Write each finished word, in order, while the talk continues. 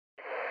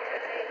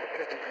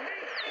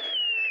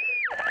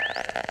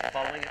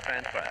Following is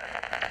transcribed.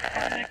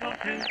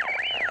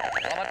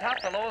 From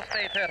atop the Lower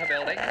State Theater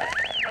building.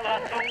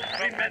 Colossal,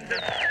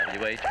 tremendous.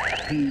 WH.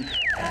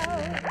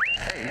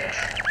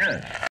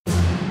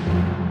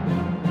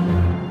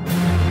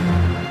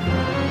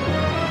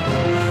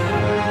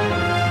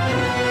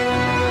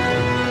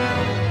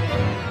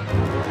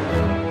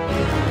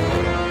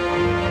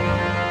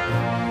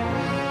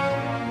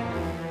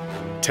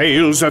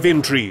 Tales of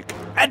intrigue,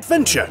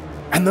 adventure,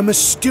 and the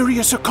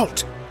mysterious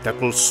occult that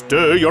will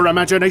stir your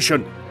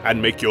imagination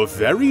and make your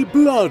very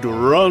blood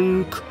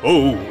run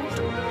cold.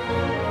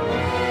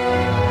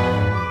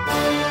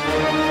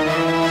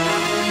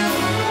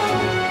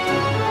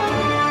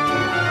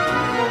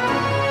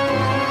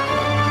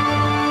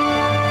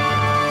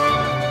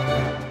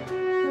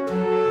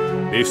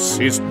 This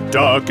is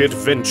Dark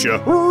Adventure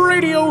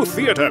Radio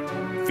Theater,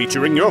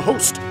 featuring your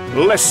host,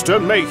 Lester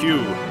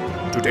Mayhew.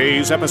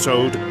 Today's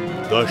episode,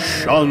 The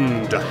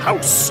Shunned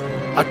House,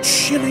 a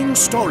chilling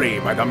story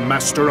by the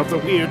master of the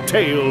weird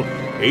tale,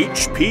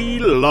 H.P.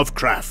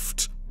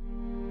 Lovecraft.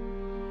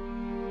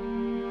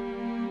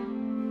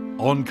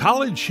 On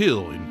College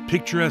Hill in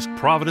picturesque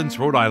Providence,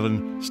 Rhode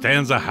Island,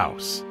 stands a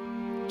house.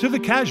 To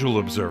the casual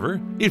observer,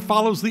 it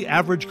follows the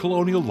average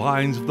colonial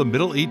lines of the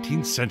middle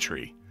 18th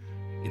century.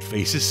 It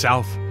faces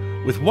south,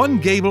 with one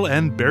gable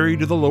end buried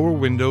to the lower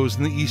windows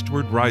in the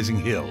eastward rising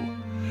hill,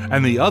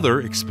 and the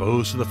other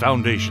exposed to the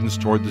foundations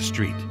toward the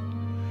street.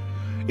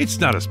 It's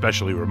not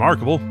especially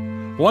remarkable.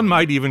 One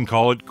might even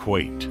call it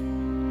quaint.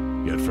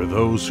 Yet for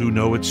those who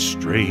know its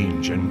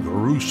strange and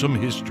gruesome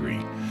history,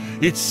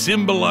 it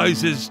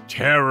symbolizes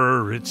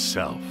terror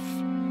itself.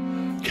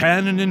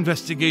 Can an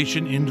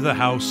investigation into the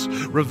house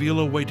reveal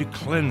a way to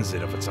cleanse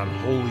it of its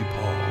unholy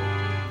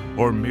pall,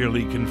 or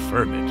merely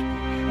confirm it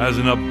as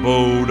an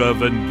abode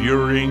of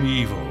enduring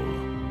evil?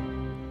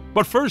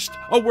 But first,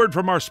 a word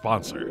from our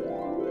sponsor.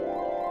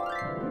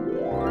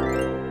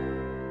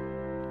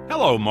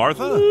 Hello,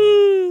 Martha.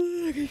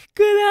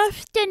 Good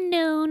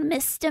afternoon,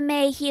 Mr.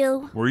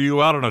 Mayhew. Were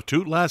you out on a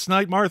toot last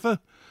night, Martha?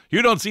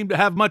 You don't seem to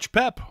have much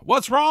pep.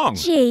 What's wrong?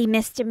 Gee,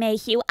 Mr.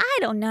 Mayhew, I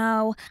don't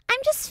know. I'm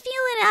just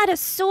feeling out of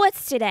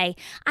sorts today.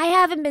 I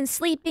haven't been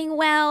sleeping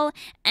well,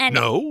 and...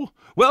 No?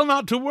 Well,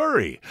 not to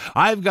worry.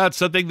 I've got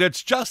something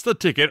that's just the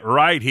ticket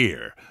right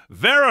here.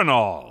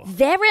 Veronal.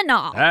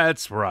 Veronal?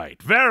 That's right,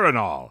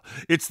 Veronal.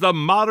 It's the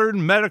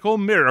modern medical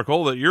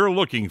miracle that you're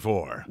looking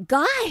for.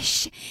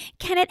 Gosh,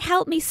 can it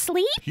help me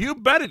sleep? You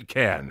bet it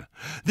can.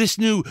 This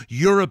new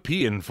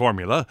European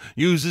formula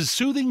uses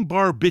soothing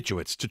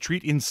barbiturates to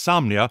treat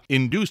insomnia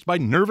induced by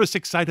nervous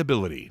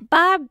excitability.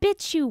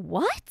 Barbitu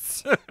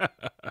what?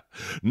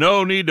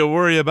 No need to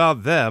worry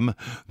about them.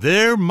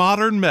 They're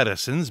modern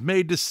medicines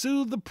made to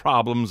soothe the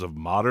problems of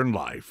modern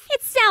life.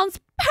 It sounds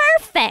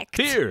perfect.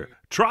 Here,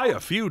 try a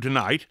few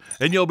tonight,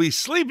 and you'll be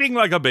sleeping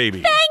like a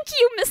baby. Thank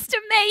you, Mr.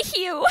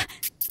 Mayhew.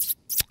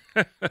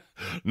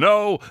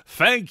 No,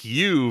 thank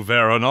you,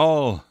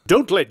 Veronal.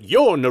 Don't let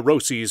your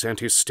neuroses and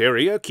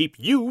hysteria keep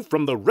you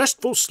from the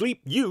restful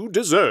sleep you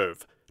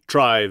deserve.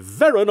 Try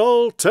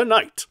Veronal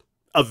tonight.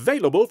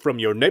 Available from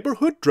your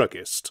neighborhood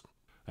druggist.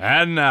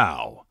 And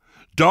now,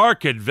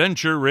 Dark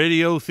Adventure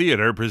Radio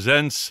Theater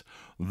presents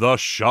The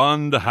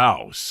Shunned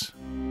House.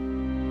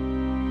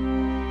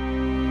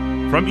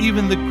 From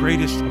even the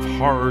greatest of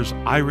horrors,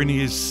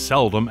 irony is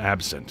seldom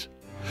absent.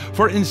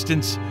 For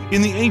instance,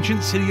 in the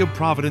ancient city of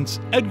Providence,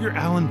 Edgar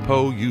Allan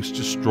Poe used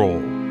to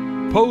stroll.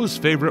 Poe's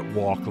favorite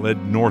walk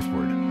led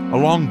northward,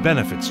 along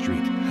Benefit Street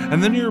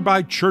and the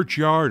nearby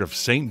churchyard of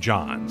St.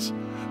 John's,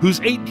 whose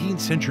 18th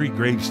century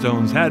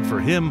gravestones had for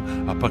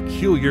him a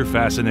peculiar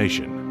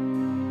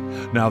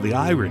fascination. Now the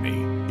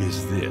irony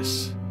is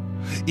this.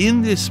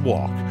 In this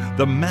walk,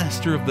 the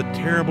master of the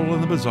terrible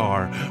and the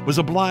bizarre was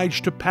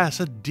obliged to pass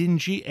a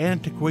dingy,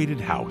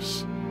 antiquated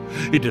house.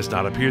 It does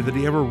not appear that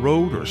he ever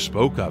wrote or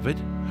spoke of it,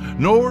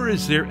 nor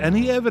is there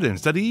any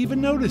evidence that he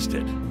even noticed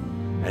it.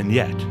 And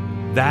yet,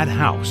 that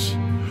house,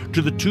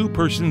 to the two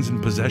persons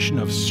in possession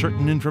of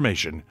certain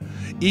information,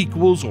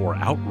 equals or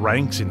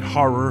outranks in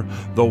horror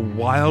the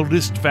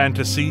wildest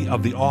fantasy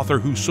of the author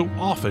who so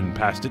often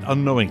passed it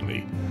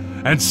unknowingly,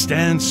 and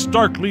stands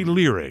starkly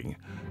leering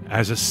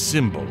as a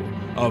symbol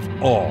of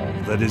all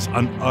that is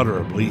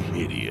unutterably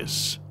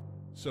hideous.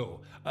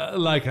 So,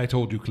 like I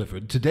told you,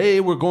 Clifford,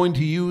 today we're going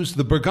to use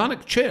the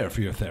Bergonic chair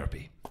for your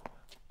therapy.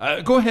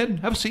 Go ahead,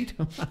 have a seat.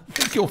 I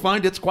think you'll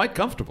find it's quite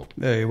comfortable.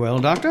 Very well,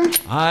 Doctor.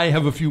 I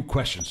have a few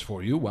questions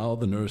for you while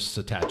the nurse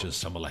attaches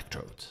some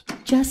electrodes.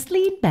 Just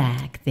lean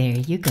back. There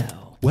you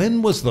go.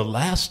 When was the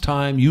last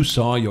time you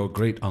saw your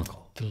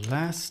great-uncle? The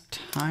last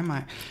time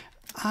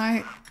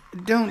I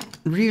don't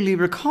really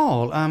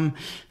recall.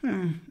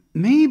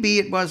 Maybe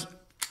it was...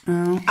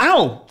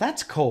 ow!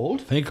 That's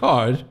cold. Think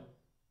hard.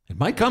 It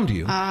might come to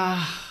you.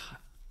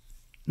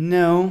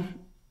 No.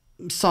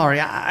 Sorry,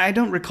 I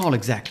don't recall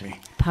exactly.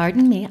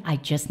 Pardon me, I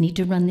just need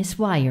to run this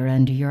wire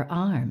under your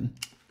arm.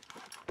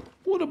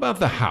 What about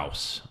the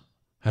house?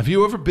 Have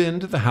you ever been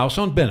to the house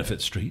on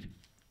Benefit Street?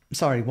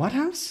 Sorry, what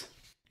house?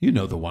 You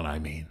know the one I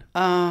mean.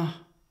 I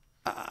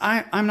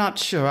I'm not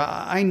sure.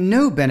 I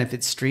know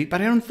Benefit Street,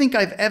 but I don't think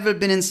I've ever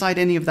been inside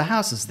any of the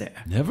houses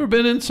there. Never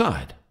been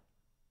inside?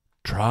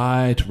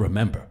 Try to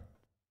remember.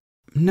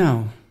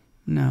 No.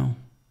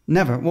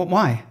 Never.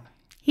 Why?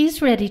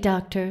 He's ready,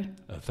 Doctor.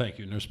 Thank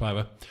you, Nurse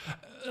Piva.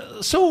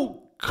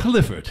 So,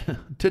 Clifford,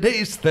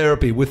 today's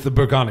therapy with the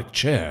Bergonic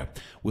chair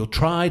will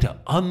try to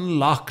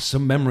unlock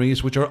some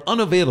memories which are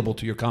unavailable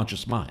to your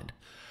conscious mind.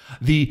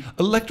 The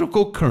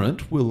electrical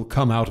current will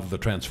come out of the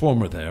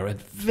transformer there,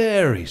 and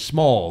very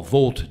small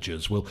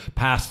voltages will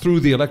pass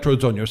through the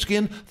electrodes on your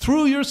skin,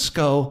 through your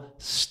skull,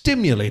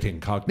 stimulating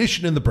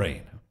cognition in the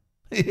brain.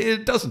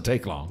 It doesn't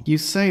take long. You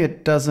say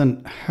it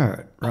doesn't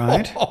hurt,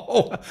 right?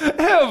 Oh,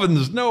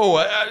 heavens,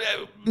 no.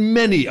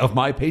 Many of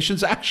my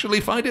patients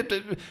actually find it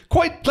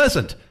quite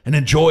pleasant and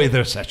enjoy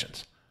their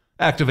sessions.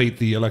 Activate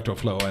the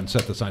electroflow and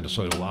set the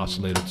sinusoidal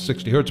oscillator to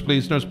 60 hertz,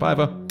 please, Nurse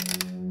Piva.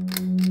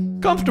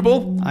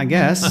 Comfortable? I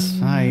guess.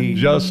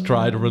 Just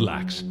try to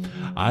relax.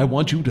 I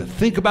want you to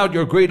think about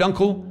your great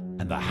uncle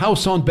and the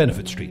house on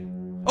Benefit Street.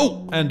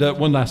 Oh, and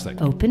one last thing.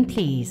 Open,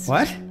 please.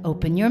 What?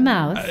 Open your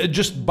mouth.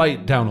 Just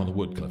bite down on the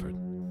wood, Clifford.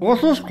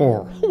 What's this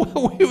for?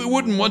 Well, we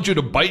wouldn't want you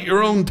to bite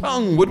your own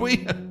tongue, would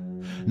we?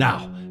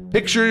 Now,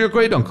 picture your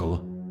great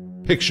uncle.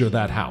 Picture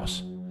that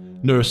house.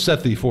 Nurse,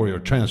 set the Fourier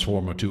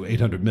transformer to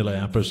 800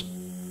 milliamperes.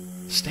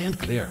 Stand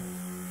clear.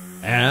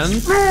 And...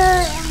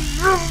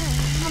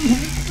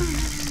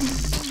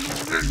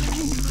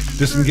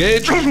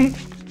 disengage.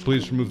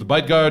 Please remove the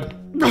bite guard.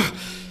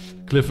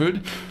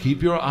 Clifford,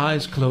 keep your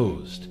eyes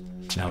closed.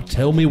 Now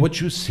tell me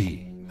what you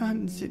see.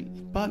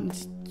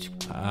 Buttons.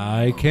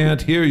 I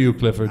can't hear you,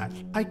 Clifford.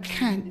 I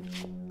can't.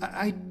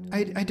 I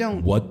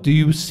don't. What do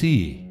you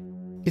see?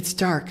 It's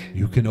dark.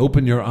 You can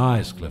open your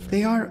eyes, Clifford.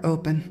 They are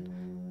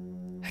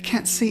open. I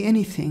can't see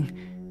anything.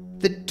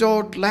 The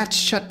door latched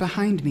shut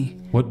behind me.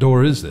 What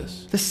door is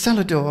this? The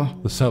cellar door.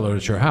 The cellar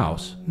at your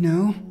house.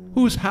 No,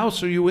 Whose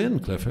house are you in,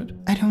 Clifford?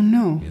 I don't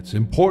know. It's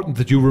important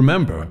that you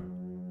remember.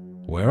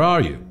 Where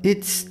are you?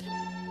 It's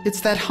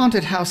that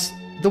haunted house,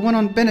 the one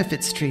on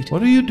Benefit Street.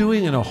 What are you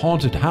doing in a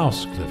haunted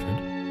house,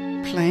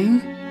 Clifford? Playing?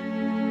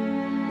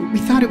 We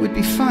thought it would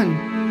be fun.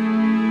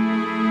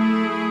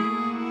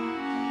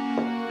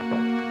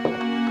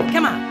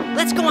 Come on,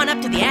 let's go on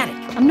up to the attic.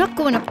 I'm not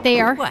going up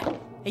there. What?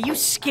 Are you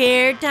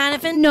scared,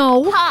 Donovan?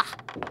 No. Ha!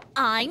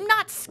 I'm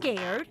not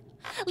scared.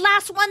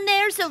 Last one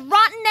there's a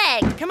rotten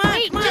egg. Come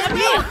on, come on, up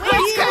here.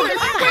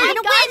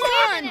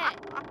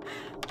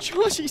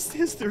 Joshy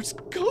says there's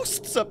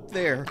ghosts up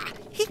there.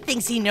 He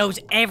thinks he knows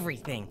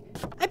everything.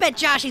 I bet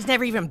Joshy's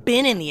never even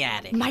been in the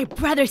attic. My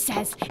brother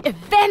says a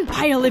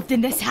vampire lived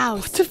in this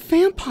house. What's a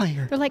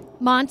vampire? They're like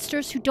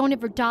monsters who don't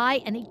ever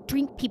die and they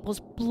drink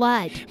people's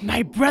blood.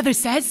 My brother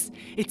says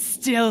it's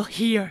still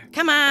here.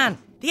 Come on,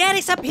 the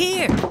attic's up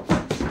here.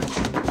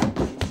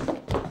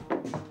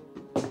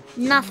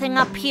 Nothing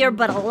up here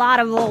but a lot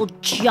of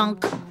old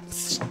junk.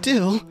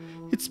 Still,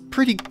 it's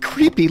pretty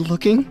creepy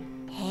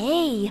looking.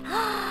 Hey,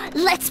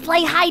 let's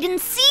play hide and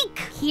seek.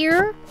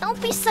 Here?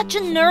 Don't be such a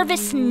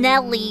nervous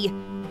Nelly.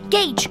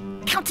 Gage,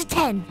 count to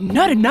 10.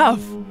 Not enough.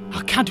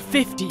 I'll count to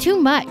 50.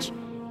 Too much.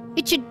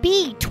 It should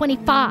be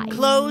 25.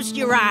 Close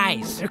your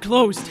eyes. They're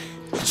closed.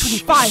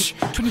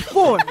 25,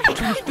 24,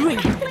 23,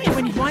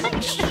 21.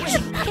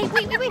 Okay,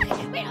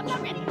 wait, I'm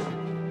not ready.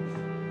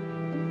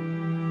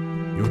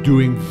 You're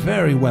doing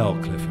very well,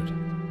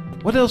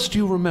 Clifford. What else do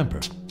you remember?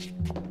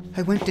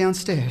 I went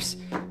downstairs,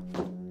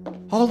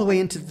 all the way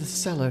into the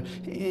cellar,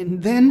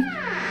 and then...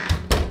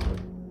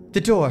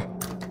 the door.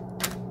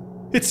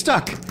 It's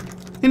stuck,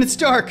 and it's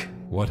dark.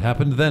 What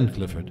happened then,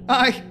 Clifford?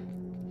 I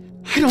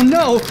don't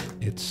know.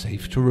 It's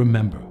safe to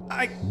remember.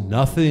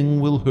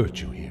 Nothing will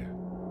hurt you here.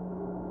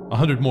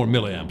 100 more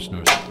milliamps,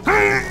 nurse.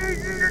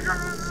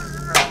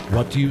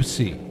 What do you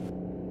see?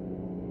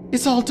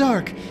 It's all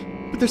dark,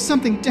 but there's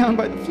something down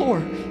by the floor.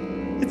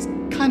 It's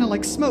kind of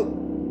like smoke,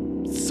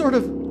 sort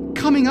of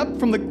coming up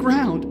from the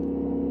ground.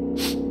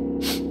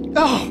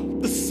 Oh,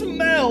 the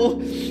smell!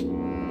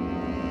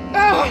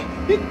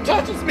 Oh, it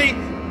touches me!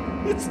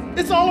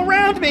 It's all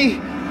around me!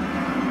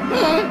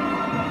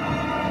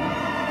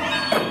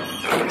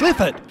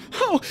 Clifford!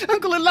 Oh,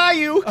 Uncle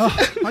Elihu!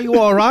 Are you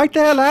all right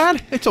there,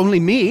 lad? It's only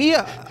me.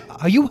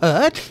 Are you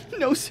hurt?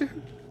 No, sir.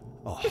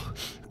 Oh,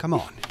 come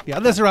on. The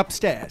others are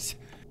upstairs.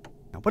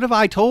 Now, what have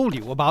I told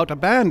you about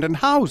abandoned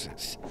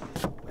houses?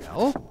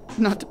 Well,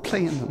 Not to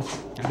play in them.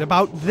 and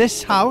about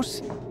this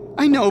house?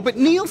 I know, but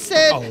Neil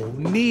said... Oh,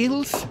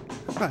 Niels?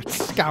 That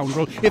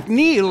scoundrel. If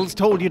Niels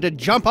told you to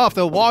jump off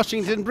the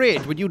Washington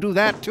Bridge, would you do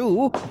that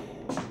too?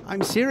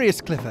 I'm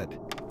serious, Clifford.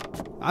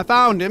 I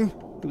found him.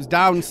 He was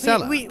down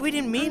cellar. We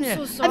didn't mean it.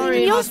 I mean,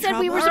 Neil said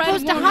we were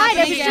supposed to hide.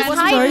 I was just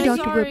hiding.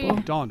 Sorry.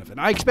 Donovan,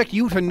 I expect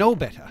you to know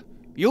better.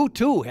 You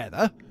too,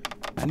 Heather.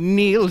 And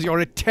Niels, you're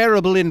a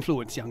terrible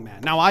influence, young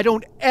man. Now, I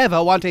don't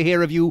ever want to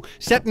hear of you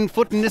setting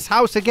foot in this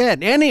house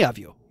again. Any of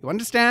you. You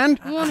understand?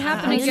 It won't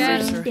happen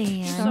again.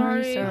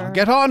 Sorry, sir.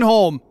 Get on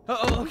home.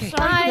 Oh, okay.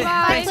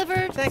 Bye,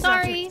 Clifford. Thanks,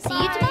 Sorry. Alfred.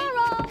 See you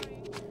tomorrow.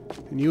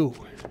 And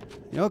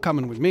you're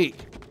coming with me.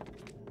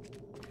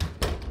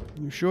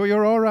 You sure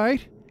you're all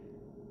right?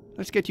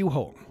 let's get you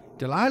home.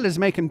 Delilah's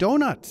making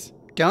donuts.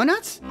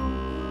 Donuts?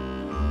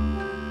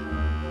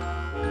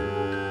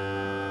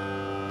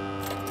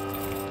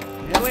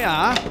 Here we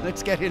are.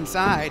 Let's get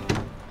inside.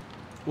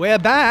 We're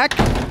back.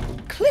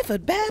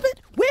 Clifford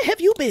Babbitt, where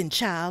have you been,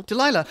 child?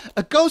 Delilah,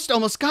 a ghost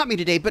almost got me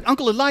today, but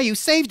Uncle Elihu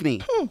saved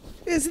me.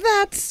 Is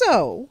that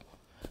so?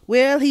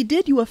 Well, he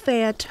did you a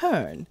fair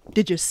turn.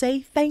 Did you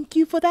say thank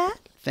you for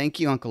that? Thank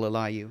you, Uncle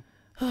Elihu.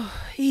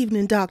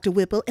 Evening, Dr.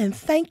 Whipple, and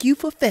thank you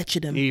for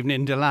fetching him.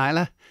 Evening,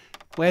 Delilah.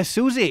 Where's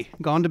Susie?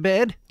 Gone to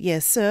bed?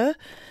 Yes, sir.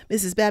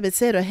 Mrs. Babbitt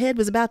said her head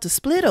was about to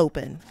split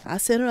open. I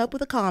sent her up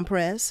with a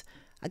compress.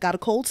 I got a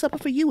cold supper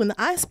for you in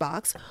the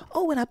icebox.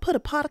 Oh, and I put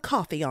a pot of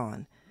coffee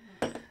on.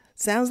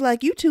 Sounds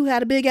like you two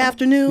had a big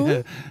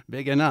afternoon.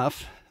 Big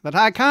enough. But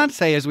I can't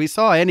say as we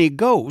saw any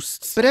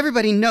ghosts. But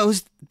everybody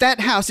knows that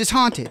house is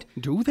haunted.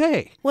 Do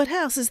they? What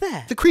house is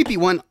that? The creepy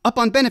one up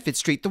on Benefit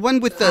Street, the one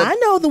with the... I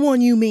know the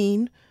one you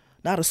mean.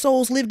 Not a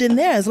soul's lived in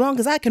there as long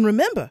as I can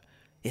remember.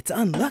 It's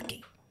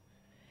unlucky.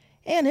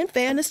 And in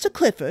fairness to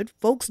Clifford,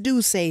 folks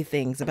do say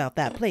things about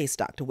that place,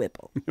 Dr.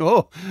 Whipple.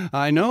 Oh,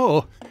 I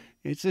know.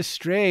 It's a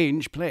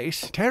strange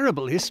place.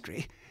 Terrible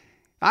history.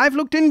 I've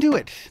looked into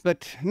it,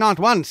 but not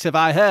once have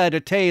I heard a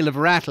tale of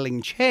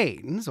rattling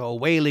chains or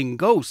wailing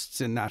ghosts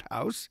in that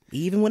house.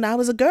 Even when I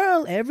was a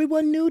girl,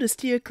 everyone knew to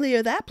steer clear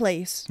of that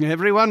place.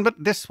 Everyone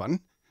but this one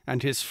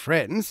and his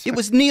friends. It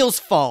was Neil's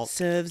fault.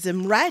 Serves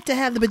him right to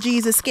have the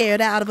bejesus scared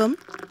out of him.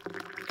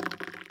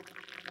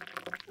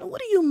 What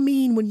do you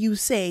mean when you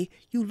say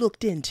you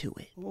looked into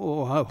it?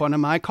 Oh, one of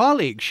my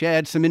colleagues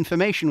shared some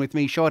information with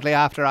me shortly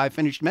after I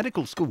finished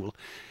medical school.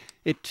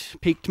 It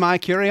piqued my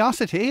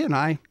curiosity, and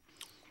I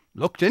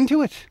looked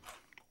into it.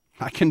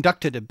 I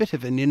conducted a bit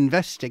of an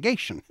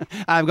investigation.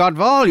 I've got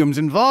volumes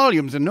and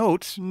volumes of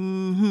notes.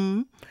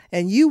 Mm-hmm.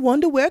 And you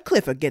wonder where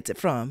Clifford gets it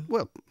from.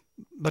 Well,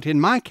 but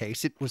in my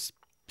case, it was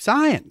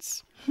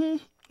science.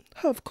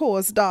 Of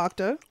course,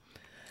 Doctor.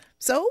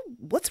 So,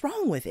 what's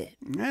wrong with it?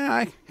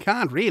 I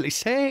can't really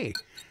say.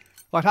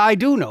 What I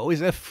do know is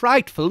a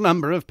frightful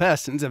number of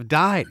persons have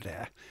died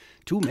there.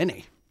 Too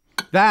many.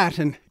 That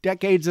and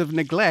decades of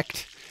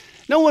neglect.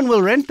 No one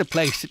will rent the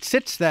place. It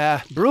sits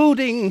there,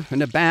 brooding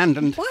and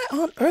abandoned. Why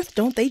on earth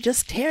don't they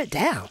just tear it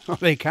down? Oh,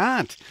 they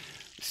can't.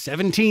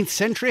 17th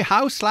century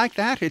house like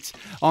that, it's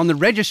on the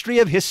Registry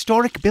of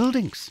Historic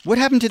Buildings. What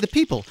happened to the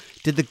people?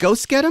 Did the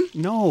ghosts get them?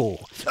 No.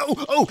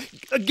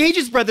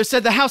 Gage's brother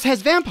said the house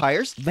has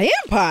vampires.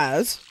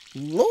 Vampires?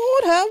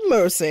 Lord have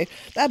mercy.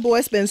 That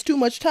boy spends too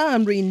much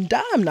time reading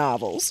dime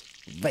novels.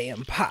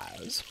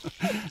 Vampires.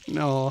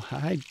 No,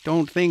 I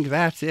don't think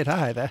that's it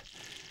either.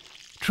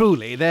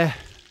 Truly, there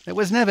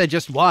was never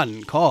just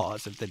one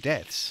cause of the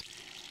deaths.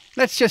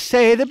 Let's just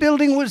say the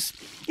building was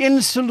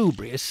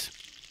insalubrious.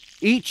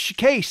 Each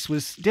case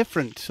was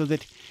different, so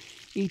that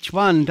each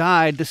one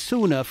died the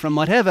sooner from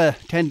whatever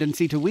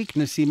tendency to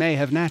weakness he may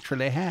have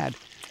naturally had.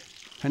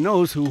 And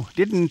those who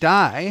didn't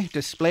die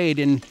displayed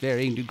in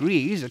varying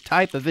degrees a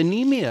type of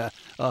anemia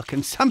or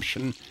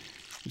consumption,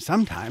 and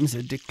sometimes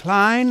a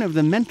decline of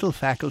the mental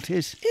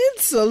faculties.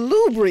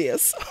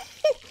 Insalubrious.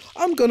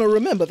 I'm going to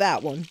remember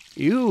that one.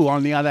 You,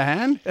 on the other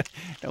hand,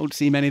 don't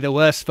seem any the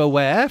worse for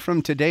wear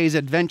from today's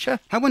adventure.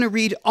 I want to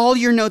read all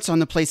your notes on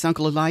the place,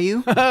 Uncle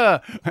Elihu.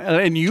 Well,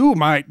 then you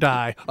might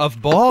die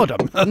of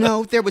boredom.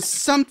 No, there was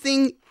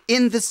something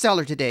in the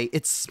cellar today.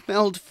 It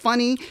smelled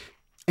funny,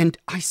 and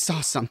I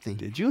saw something.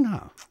 Did you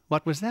now?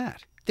 What was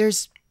that?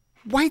 There's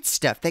white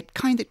stuff, that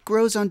kind that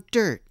grows on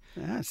dirt.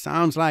 That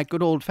sounds like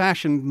good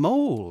old-fashioned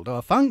mold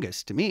or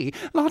fungus to me.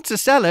 Lots of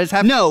cellars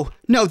have... No,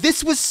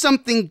 this was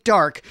something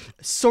dark,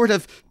 sort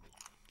of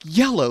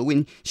yellow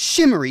and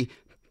shimmery,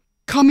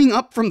 coming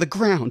up from the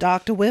ground.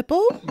 Dr.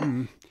 Whipple?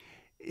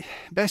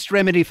 Best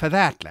remedy for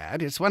that,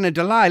 lad, is one of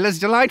Delilah's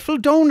delightful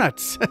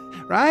donuts,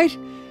 right?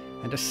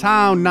 And a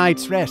sound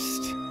night's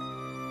rest.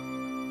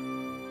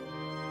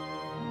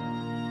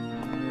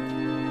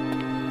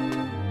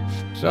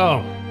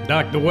 So,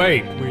 Dr.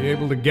 Wade, were you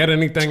able to get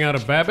anything out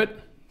of Babbitt?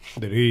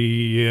 Did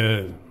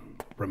he,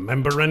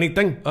 remember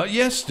anything?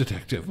 Yes,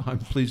 Detective. I'm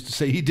pleased to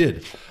say he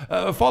did.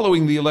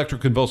 Following the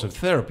electroconvulsive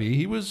therapy,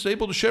 he was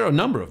able to share a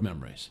number of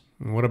memories.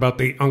 What about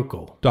the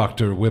uncle?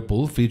 Dr.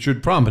 Whipple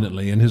featured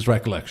prominently in his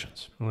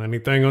recollections.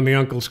 Anything on the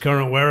uncle's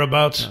current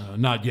whereabouts?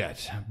 Not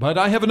yet, but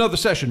I have another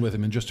session with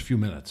him in just a few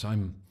minutes.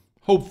 I'm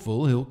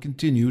hopeful he'll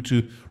continue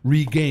to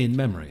regain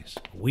memories.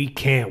 We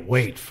can't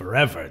wait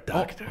forever,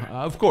 Doctor.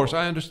 Of course,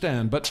 I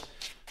understand, but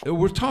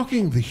we're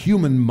talking the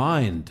human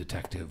mind,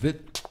 Detective.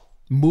 It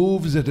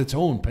moves at its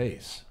own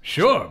pace.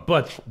 Sure,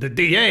 but the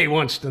DA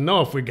wants to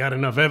know if we got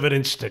enough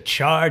evidence to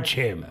charge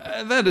him.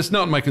 That is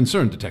not my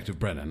concern, Detective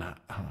Brennan.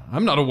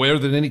 I'm not aware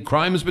that any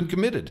crime has been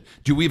committed.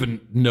 Do you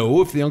even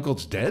know if the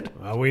uncle's dead?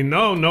 Well, we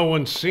know no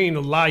one's seen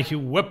Elihu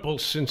Whipple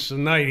since the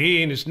night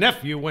he and his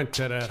nephew went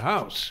to that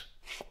house.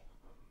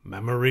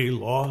 Memory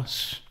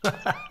loss?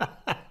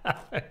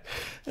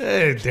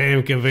 Hey,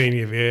 damn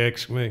convenient if you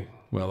ask me.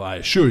 Well, I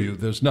assure you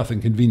there's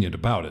nothing convenient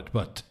about it,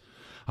 but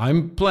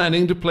I'm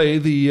planning to play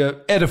the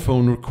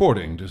Ediphone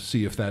recording to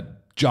see if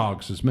that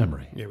jogs his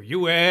memory.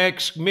 You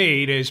ask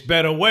me, there's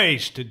better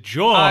ways to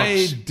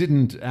jogs. I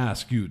didn't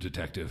ask you,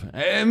 Detective.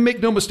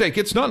 Make no mistake,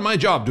 it's not my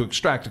job to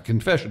extract a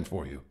confession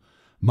for you.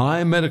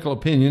 My medical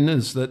opinion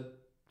is that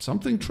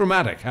something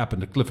traumatic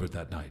happened to Clifford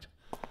that night.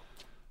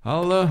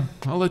 I'll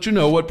let you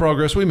know what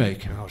progress we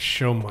make. I'll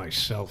show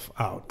myself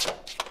out.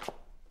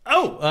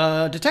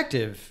 Oh,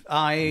 Detective,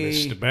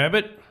 Mr.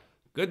 Babbitt?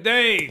 Good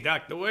day,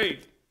 Dr.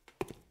 Wade.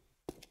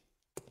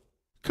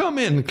 Come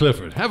in,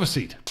 Clifford. Have a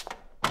seat.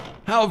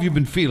 How have you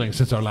been feeling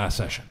since our last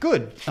session?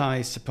 Good,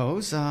 I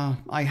suppose.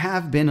 I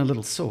have been a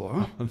little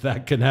sore.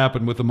 That can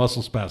happen with the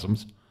muscle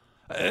spasms.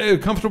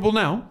 Comfortable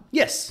now?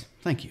 Yes,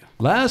 thank you.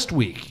 Last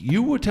week,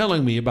 you were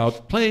telling me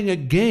about playing a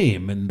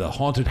game in the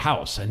haunted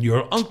house, and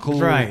your uncle...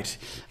 Right.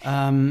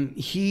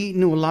 He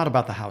knew a lot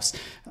about the house.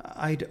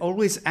 I'd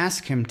always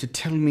ask him to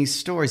tell me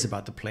stories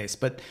about the place,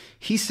 but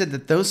he said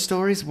that those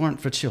stories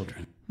weren't for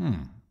children.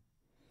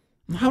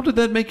 How did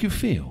that make you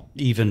feel?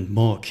 Even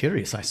more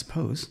curious, I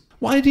suppose.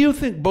 Why do you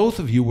think both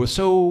of you were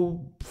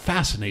so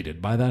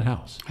fascinated by that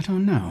house? I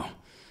don't know.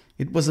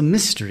 It was a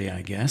mystery,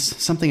 I guess.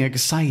 Something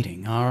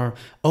exciting. Our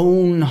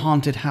own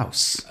haunted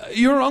house.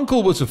 Your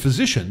uncle was a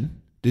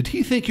physician. Did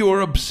he think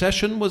your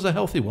obsession was a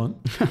healthy one?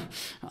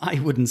 I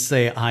wouldn't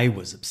say I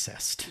was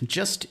obsessed.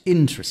 Just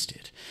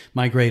interested.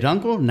 My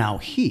great-uncle, now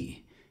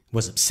he,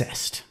 was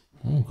obsessed.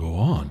 Oh, go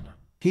on.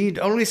 He'd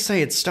always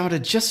say it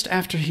started just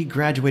after he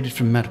graduated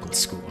from medical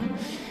school.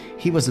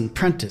 He was an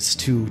apprentice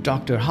to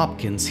Dr.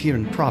 Hopkins here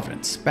in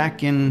Providence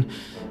back in,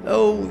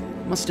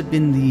 must have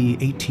been the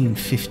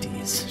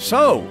 1850s.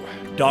 So,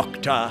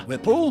 Dr.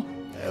 Whipple,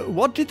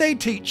 what did they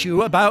teach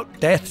you about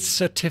death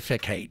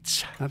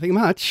certificates? Nothing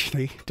much.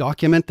 They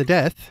document the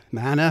death,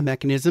 manner,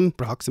 mechanism,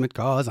 proximate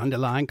cause,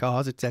 underlying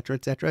cause, etc.,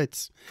 etc.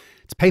 It's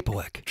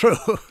paperwork. True,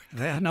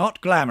 they're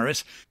not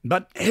glamorous,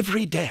 but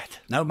every death,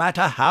 no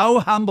matter how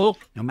humble,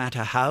 no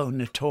matter how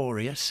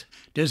notorious,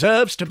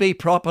 deserves to be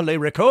properly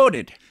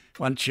recorded.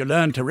 Once you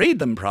learn to read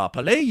them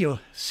properly, you'll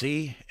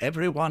see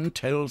everyone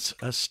tells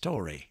a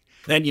story.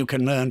 Then you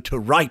can learn to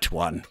write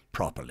one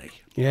properly.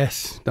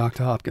 Yes,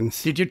 Dr.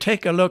 Hopkins. Did you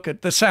take a look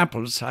at the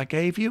samples I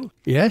gave you?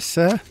 Yes,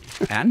 sir.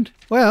 And?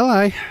 Well,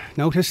 I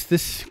noticed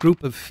this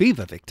group of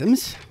fever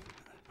victims,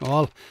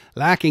 all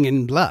lacking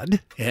in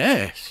blood.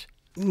 Yes.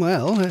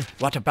 Well...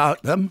 what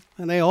about them?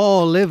 They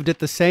all lived at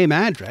the same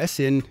address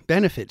in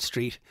Benefit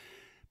Street,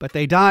 but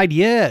they died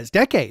years,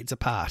 decades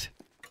apart,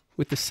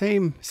 with the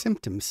same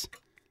symptoms.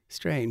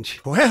 Strange.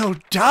 Well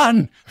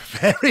done!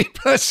 Very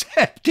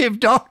perceptive,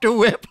 Dr.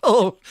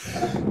 Whipple.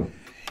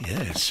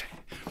 Yes,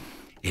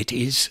 it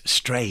is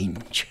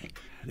strange.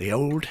 The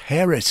old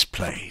Harris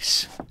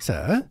place.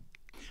 Sir?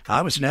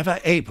 I was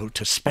never able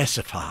to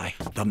specify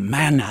the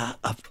manner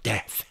of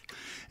death,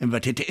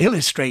 but it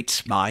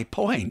illustrates my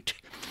point.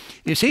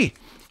 You see,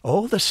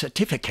 all the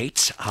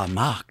certificates are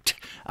marked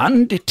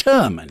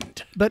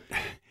undetermined. But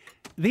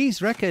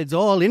these records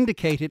all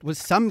indicate it was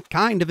some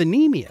kind of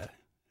anemia.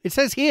 It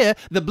says here,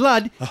 the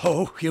blood...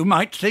 Oh, you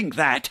might think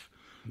that.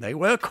 They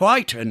were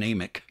quite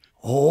anemic.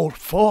 All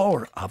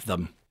 4 of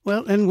them.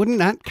 Well, and wouldn't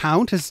that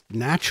count as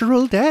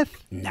natural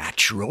death?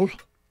 Natural?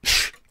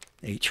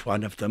 Each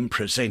one of them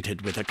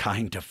presented with a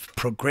kind of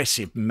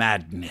progressive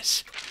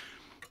madness.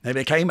 They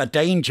became a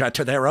danger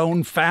to their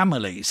own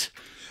families,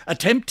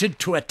 attempted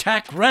to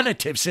attack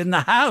relatives in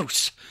the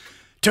house,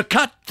 to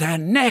cut their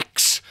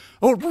necks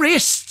or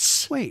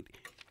wrists. Wait,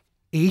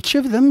 each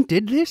of them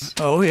did this?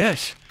 Oh,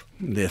 yes.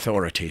 The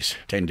authorities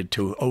tended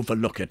to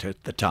overlook it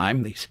at the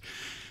time. These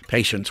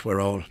patients were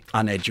all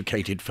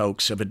uneducated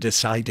folks of a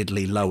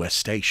decidedly lower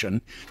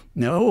station.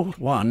 No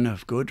one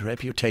of good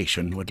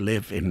reputation would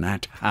live in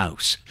that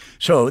house.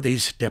 So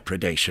these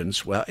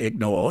depredations were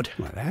ignored.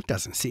 Well, that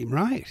doesn't seem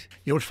right.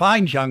 You'll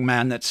find, young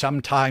man, that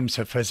sometimes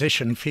a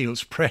physician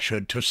feels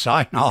pressured to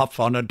sign off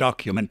on a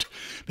document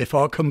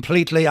before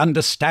completely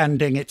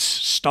understanding its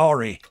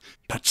story.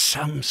 But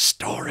some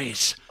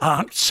stories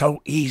aren't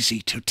so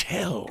easy to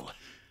tell.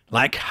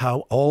 Like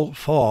how all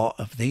 4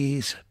 of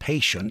these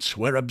patients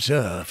were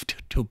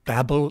observed to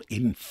babble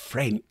in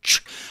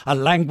French, a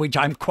language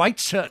I'm quite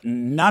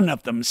certain none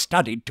of them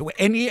studied to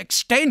any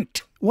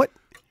extent. What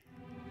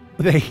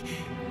are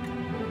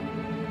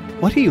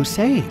you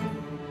saying?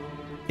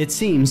 It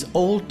seems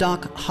old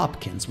Doc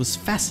Hopkins was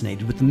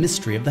fascinated with the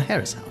mystery of the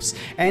Harris house,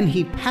 and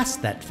he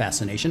passed that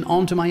fascination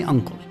on to my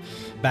uncle.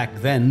 Back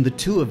then, the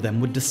 2 of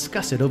them would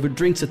discuss it over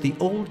drinks at the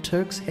Old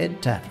Turk's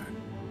Head Tavern.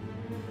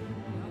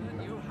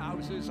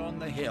 On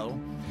the hill.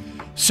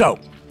 So,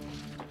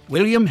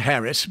 William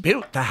Harris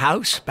built the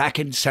house back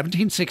in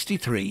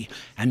 1763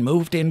 and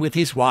moved in with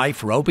his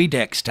wife, Roby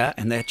Dexter,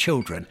 and their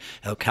children,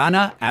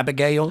 Elkanah,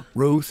 Abigail,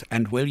 Ruth,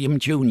 and William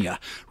Jr.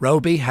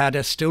 Roby had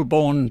a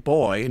stillborn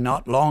boy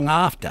not long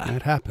after.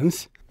 That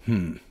happens.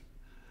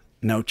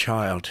 No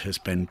child has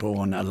been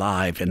born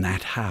alive in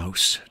that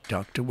house,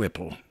 Dr.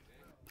 Whipple.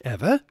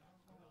 Ever?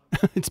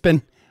 It's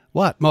been,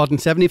 what, more than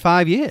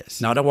 75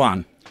 years? Not a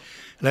one.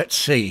 Let's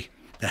see.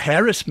 The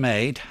Harris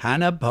maid,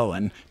 Hannah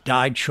Bowen,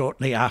 died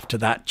shortly after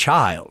that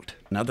child.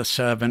 Another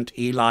servant,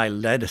 Eli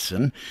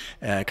Ledison,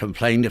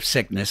 complained of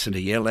sickness, and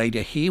a year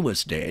later he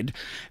was dead.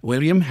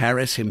 William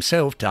Harris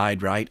himself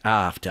died right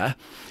after,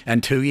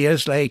 and 2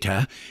 years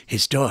later,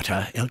 his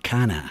daughter,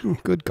 Elkanah. Oh,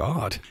 good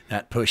God.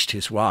 That pushed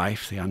his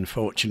wife, the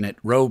unfortunate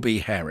Roby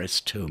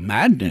Harris, to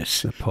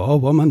madness. The poor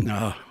woman.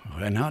 Oh,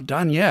 we're not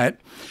done yet.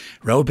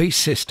 Roby's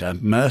sister,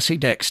 Mercy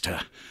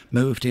Dexter,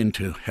 moved in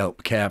to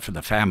help care for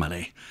the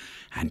family,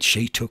 and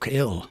she took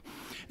ill.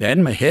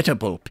 Then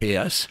Mehitable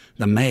Pierce,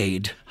 the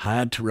maid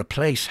hired to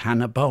replace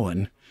Hannah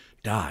Bowen,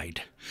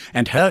 died.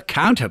 And her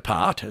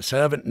counterpart, a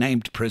servant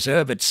named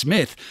Preserved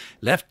Smith,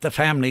 left the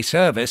family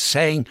service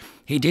saying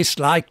he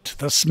disliked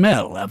the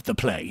smell of the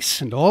place.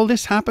 And all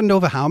this happened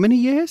over how many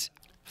years?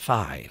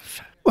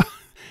 5.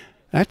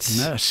 That's...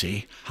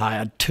 Mercy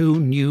hired 2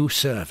 new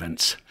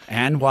servants,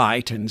 Anne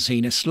White and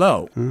Zena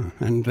Slowe.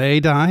 And they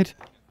died?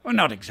 Well,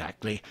 not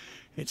exactly.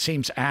 It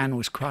seems Anne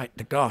was quite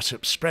the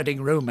gossip,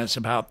 spreading rumours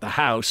about the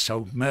house,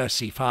 so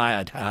Mercy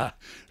fired her.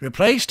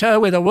 Replaced her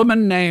with a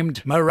woman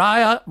named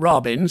Maria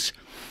Robbins.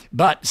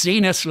 But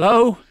Zena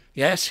Slowe,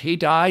 yes, he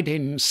died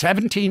in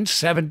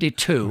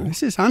 1772.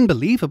 This is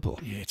unbelievable.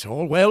 It's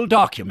all well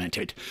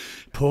documented.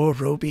 Poor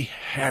Roby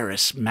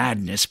Harris'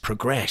 madness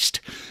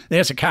progressed.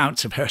 There's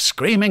accounts of her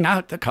screaming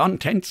out the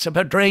contents of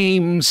her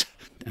dreams.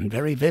 And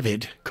very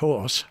vivid,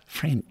 coarse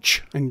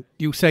French. And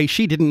you say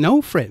she didn't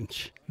know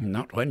French?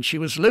 Not when she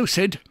was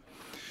lucid.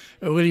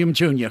 William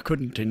Jr.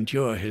 couldn't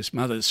endure his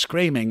mother's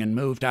screaming and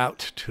moved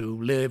out to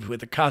live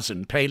with a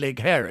cousin, Peleg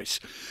Harris.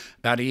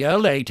 About a year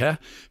later,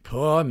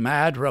 poor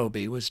mad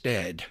Roby was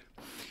dead.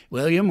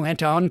 William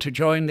went on to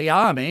join the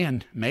army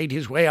and made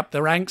his way up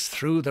the ranks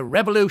through the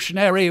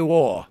Revolutionary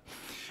War.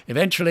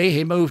 Eventually,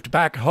 he moved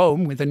back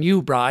home with a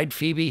new bride,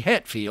 Phoebe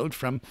Hetfield,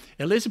 from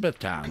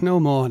Elizabethtown. No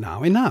more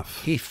now,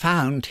 enough. He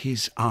found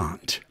his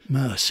aunt,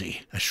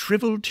 Mercy, a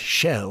shriveled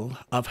shell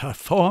of her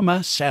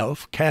former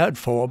self cared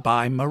for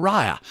by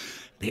Maria,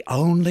 the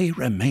only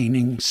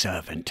remaining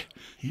servant.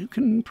 You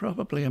can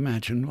probably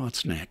imagine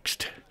what's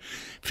next.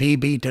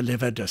 Phoebe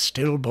delivered a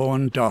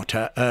stillborn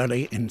daughter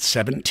early in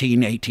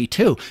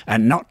 1782,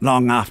 and not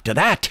long after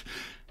that,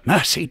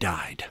 Mercy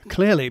died.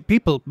 Clearly,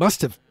 people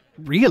must have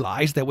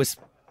realized there was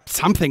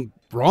something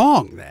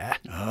wrong there.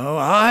 Oh,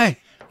 aye.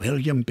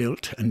 William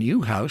built a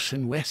new house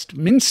in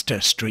Westminster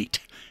Street.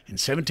 In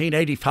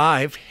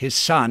 1785, his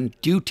son,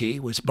 Duty,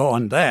 was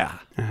born there.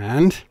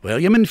 And?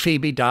 William and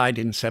Phoebe died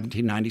in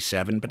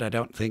 1797, but I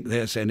don't think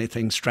there's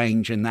anything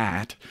strange in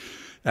that.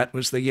 That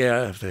was the year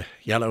of the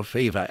yellow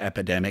fever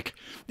epidemic.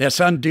 Their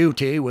son,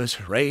 Duty,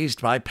 was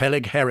raised by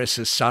Peleg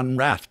Harris's son,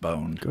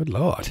 Rathbone. Good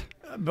Lord.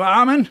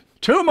 Barman,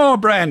 2 more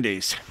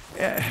brandies.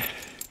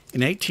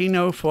 In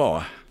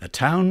 1804, the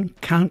town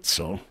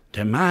council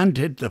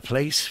demanded the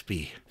place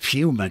be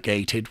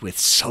fumigated with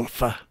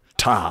sulphur,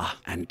 tar,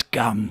 and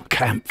gum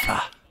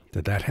camphor.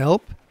 Did that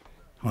help?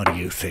 What do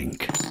you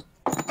think?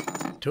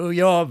 To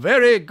your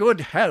very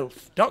good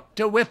health,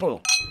 Dr.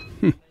 Whipple.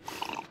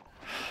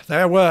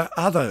 There were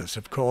others,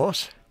 of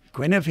course.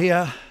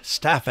 Guinevere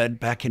Stafford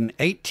back in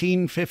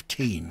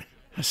 1815.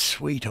 A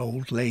sweet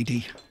old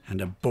lady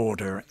and a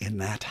boarder in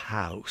that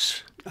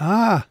house.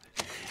 Ah,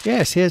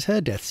 yes, here's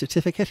her death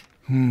certificate.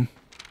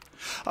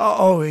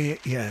 Oh,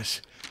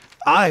 yes.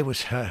 I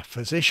was her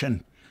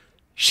physician.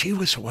 She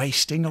was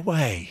wasting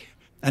away.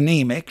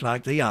 Anemic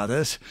like the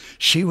others,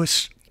 she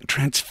was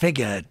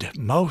transfigured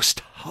most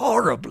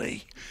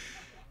horribly.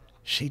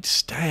 She'd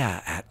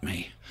stare at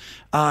me,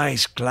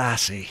 eyes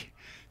glassy,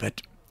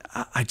 but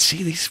I'd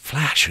see these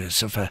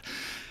flashes of a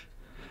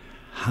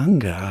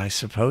hunger, I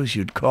suppose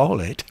you'd call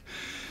it.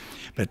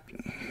 But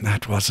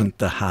that wasn't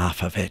the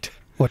half of it.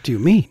 What do you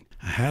mean?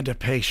 I had a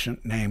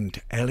patient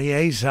named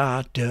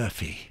Eleazar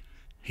Durfee.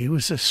 He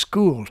was a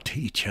school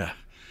teacher,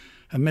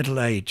 a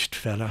middle-aged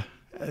fella.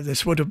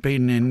 This would have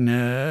been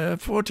in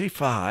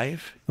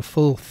 45. A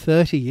full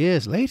 30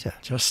 years later.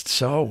 Just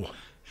so.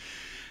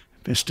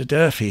 Mr.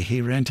 Durfee,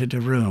 he rented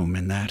a room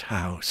in that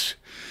house.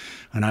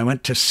 When I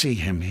went to see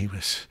him, he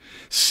was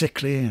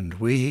sickly and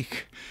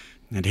weak,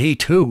 and he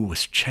too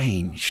was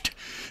changed.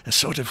 A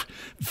sort of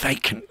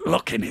vacant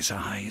look in his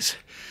eyes.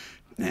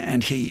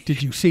 And he...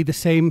 Did you see the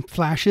same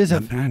flashes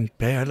of... The man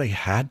barely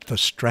had the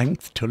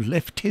strength to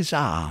lift his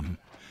arm.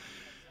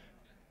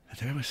 But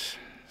there was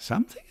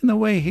something in the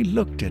way he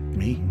looked at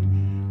me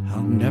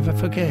I'll never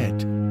forget.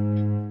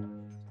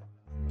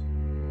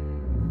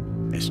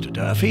 Mr.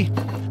 Durfee,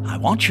 I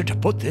want you to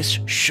put this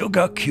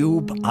sugar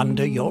cube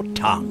under your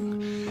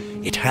tongue.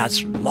 It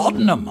has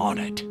laudanum on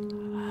it.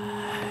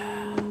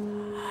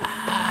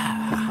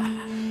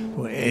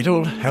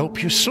 It'll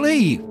help you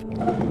sleep.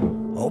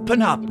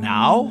 Open up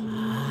now.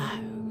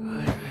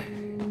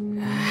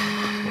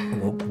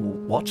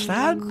 What's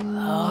that?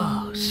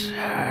 Closer.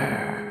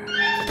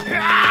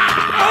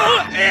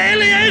 Oh,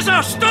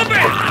 Eleazar, stop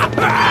it!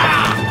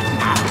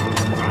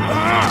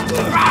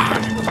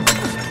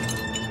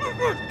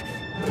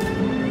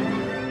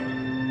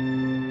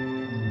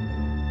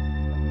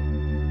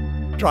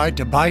 Tried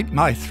to bite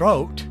my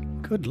throat.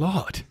 Good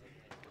Lord.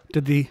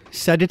 Did the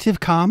sedative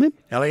calm him?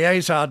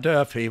 Eleazar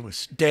Durfee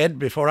was dead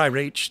before I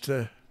reached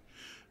the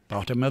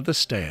bottom of the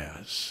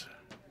stairs.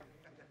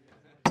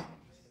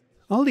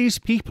 All these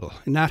people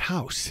in that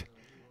house,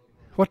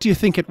 what do you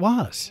think it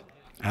was?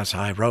 As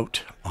I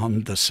wrote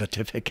on the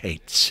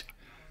certificates,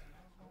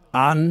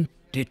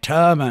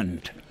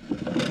 undetermined.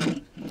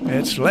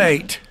 It's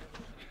late,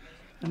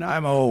 and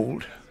I'm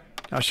old.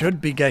 I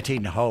should be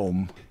getting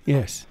home.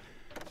 Yes,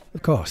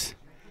 of course.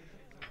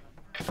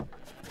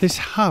 This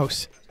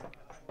house,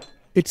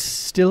 it's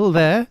still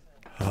there?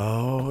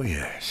 Oh,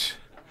 yes.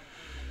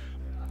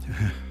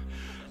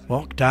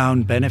 Walk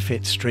down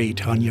Benefit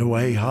Street on your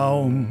way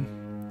home.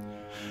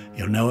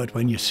 You'll know it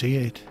when you see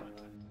it.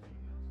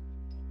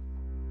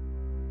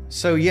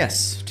 So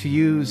yes, to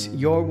use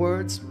your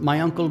words, my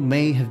uncle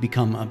may have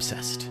become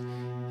obsessed.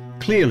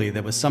 Clearly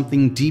there was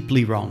something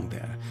deeply wrong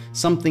there.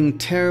 Something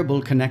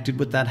terrible connected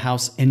with that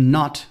house and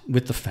not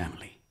with the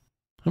family.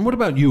 And what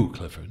about you,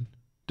 Clifford?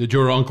 Did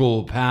your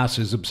uncle pass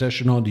his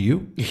obsession on to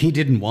you? He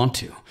didn't want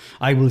to.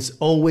 I was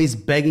always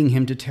begging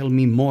him to tell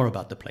me more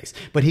about the place,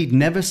 but he'd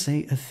never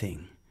say a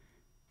thing.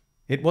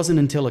 It wasn't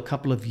until a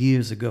couple of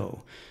years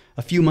ago,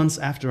 a few months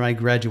after I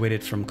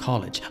graduated from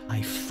college,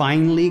 I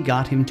finally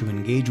got him to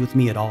engage with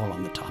me at all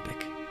on the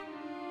topic.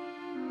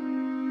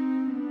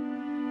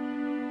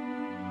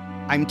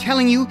 I'm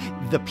telling you,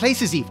 the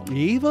place is evil.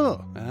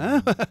 Evil?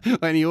 Huh?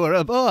 When you were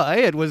a boy,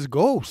 it was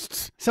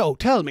ghosts. So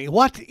tell me,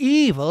 what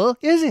evil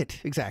is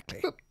it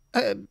exactly?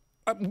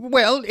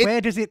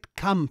 Where does it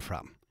come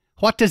from?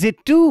 What does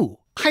it do?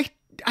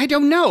 I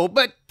don't know,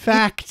 but...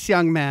 Facts,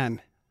 young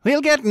man.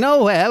 We'll get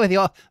nowhere with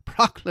your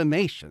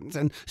proclamations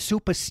and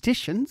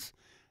superstitions.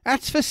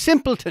 That's for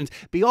simpletons.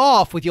 Be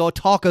off with your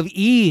talk of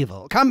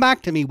evil. Come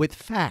back to me with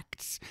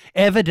facts,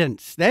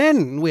 evidence.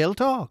 Then we'll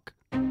talk.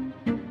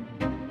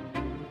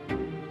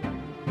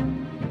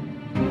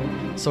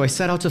 So I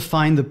set out to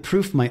find the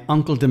proof my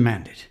uncle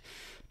demanded.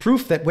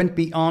 Proof that went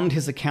beyond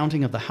his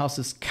accounting of the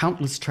house's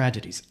countless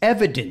tragedies.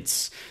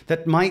 Evidence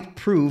that might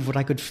prove what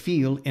I could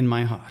feel in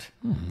my heart.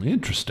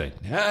 Interesting.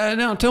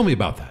 Now tell me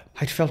about that.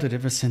 I'd felt it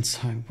ever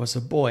since I was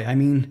a boy. I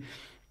mean,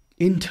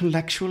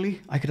 intellectually,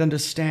 I could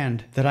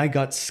understand that I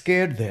got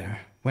scared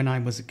there when I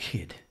was a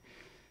kid.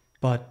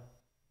 But...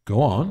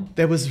 Go on.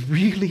 There was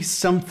really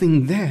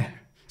something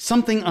there.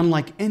 Something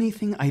unlike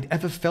anything I'd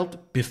ever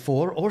felt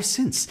before or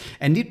since.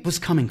 And it was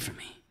coming for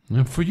me.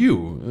 For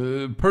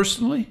you,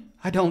 personally?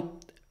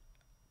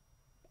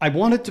 I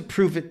wanted to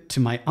prove it to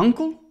my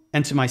uncle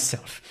and to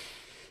myself.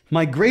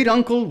 My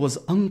great-uncle was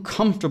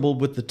uncomfortable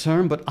with the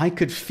term, but I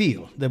could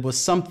feel there was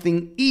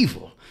something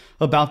evil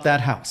about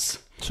that house.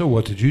 So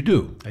what did you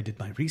do? I did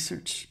my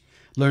research,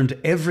 learned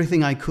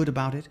everything I could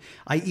about it.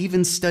 I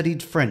even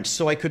studied French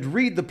so I could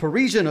read the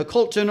Parisian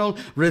occult journal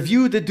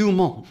Revue de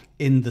Dumont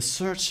in the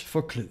search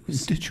for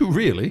clues. Did you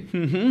really?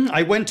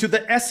 I went to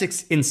the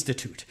Essex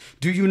Institute.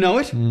 Do you know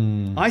it?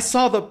 I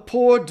saw the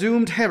poor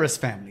doomed Harris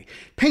family,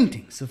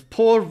 paintings of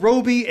poor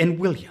Roby and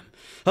William,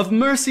 of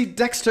Mercy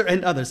Dexter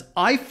and others.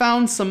 I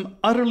found some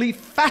utterly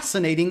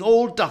fascinating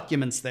old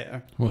documents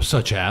there. Well,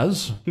 such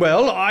as?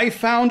 Well, I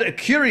found a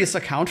curious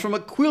account from a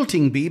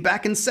quilting bee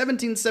back in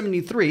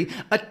 1773,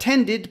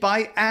 attended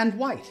by Anne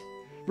White.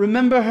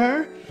 Remember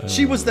her?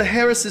 She was the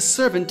Harris's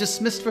servant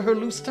dismissed for her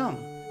loose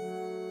tongue.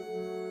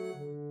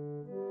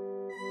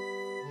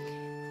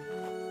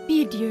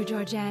 Be a dear,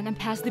 Georgianne, and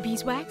pass the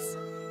beeswax.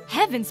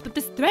 Heavens, but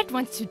this thread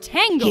wants to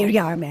tangle. Here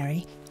you are,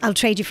 Mary. I'll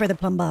trade you for the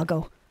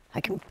plumbago.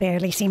 I can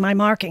barely see my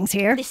markings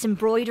here. This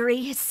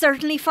embroidery is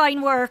certainly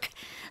fine work.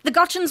 The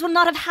Gotchins will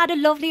not have had a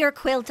lovelier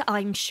quilt,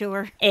 I'm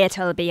sure.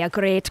 It'll be a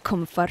great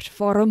comfort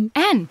for 'em.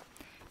 Anne,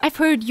 I've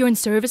heard you're in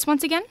service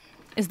once again.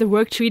 Is the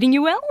work treating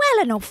you well?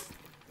 Well enough.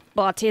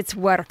 But it's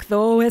work,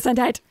 though, isn't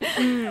it?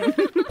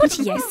 But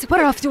yes,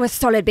 we're off to a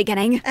solid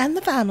beginning. And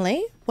the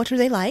family? What are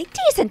they like?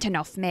 Decent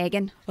enough,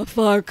 Megan. A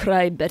far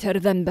cry better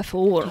than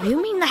before.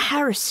 You mean the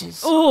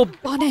Harrises? Oh,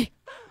 Bonnie.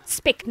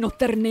 Speak not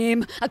their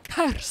name. A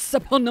curse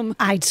upon them.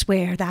 I'd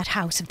swear that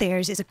house of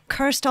theirs is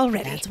accursed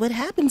already. That's what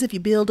happens if you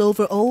build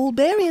over old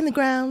burying the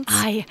grounds.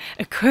 Aye,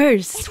 a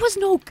curse. It was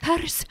no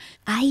curse.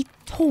 I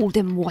told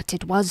him what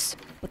it was,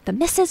 but the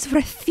missus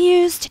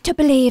refused to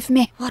believe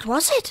me. What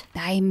was it?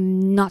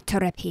 I'm not to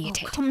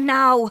repeat it. Come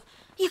now.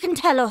 You can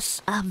tell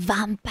us. A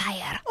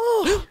vampire.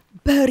 Oh,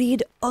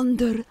 buried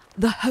under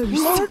the house.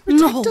 Lord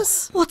protect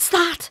us. What's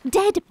that?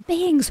 Dead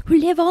beings who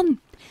live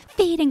on,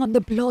 feeding on the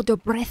blood or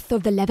breath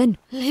of the living.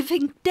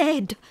 Living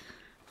dead?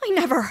 I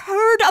never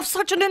heard of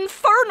such an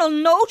infernal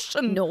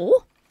notion.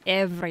 No.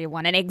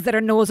 Everyone in Exeter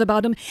knows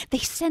about them. They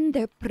send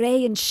their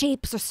prey in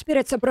shapes or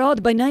spirits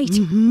abroad by night.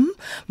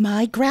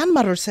 My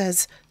grandmother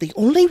says the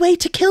only way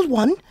to kill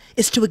one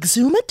is to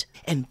exhume it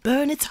and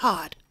burn its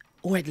heart,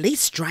 or at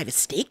least drive a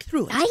stake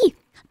through it. Aye,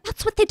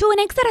 that's what they do in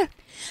Exeter.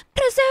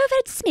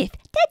 Preserved Smith,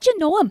 did you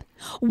know him?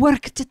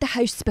 Worked at the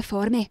house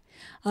before me.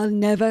 I'll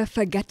never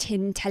forget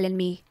him telling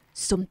me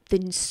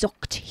Something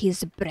sucked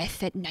his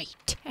breath at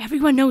night.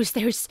 Everyone knows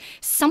there's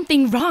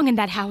something wrong in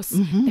that house.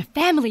 The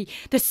family,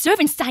 the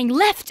servants dying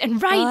left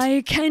and right.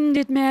 I kenned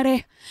it,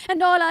 Mary.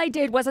 And all I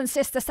did was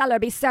insist the cellar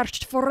be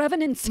searched for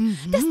revenants.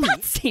 Does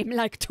that seem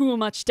like too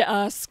much to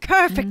ask?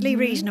 Perfectly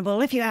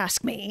reasonable, if you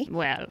ask me.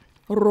 Well,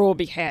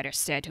 Robbie Harris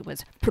said it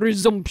was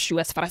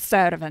presumptuous for a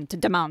servant to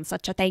demand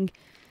such a thing.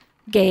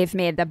 Gave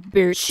me the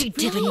boot. She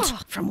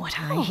didn't, from what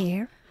I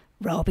hear.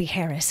 Robbie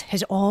Harris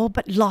has all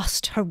but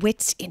lost her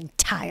wits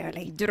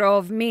entirely.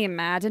 Drove me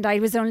mad, and I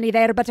was only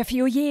there but a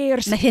few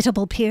years.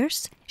 Mehitable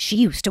Pierce, she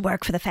used to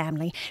work for the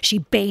family. She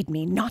bade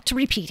me not to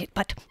repeat it,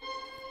 but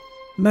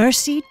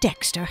Mercy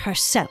Dexter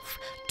herself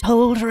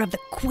told her of the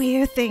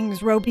queer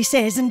things Robbie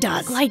says and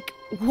does. Like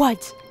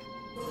what?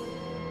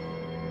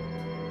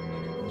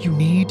 You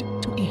need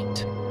to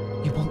eat.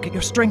 You won't get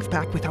your strength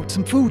back without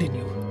some food in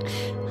you.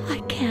 I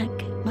can't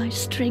get my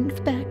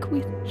strength back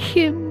with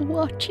him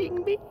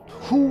watching me.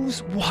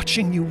 Who's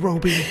watching you,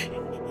 Roby?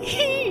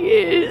 He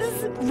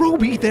is.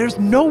 Roby, there's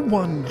no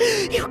one.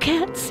 You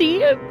can't see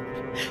him.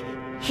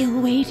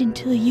 He'll wait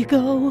until you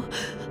go,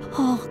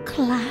 all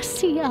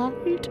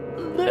classy-eyed,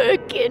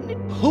 lurking.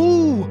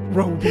 Who,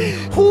 Roby?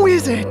 Who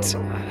is it?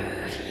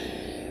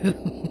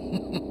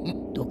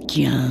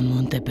 D'aucuns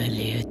m'ont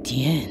appelé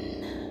Etienne.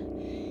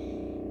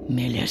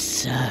 Mais le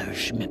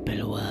sage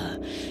m'appellera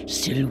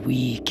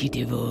celui qui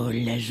dévore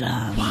les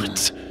âmes.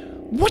 What?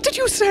 What did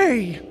you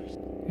say?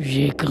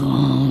 J'ai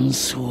grande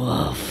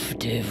soif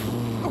de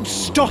vous. Oh,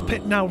 stop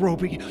it now,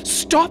 Roby.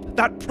 Stop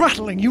that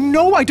prattling. You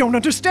know I don't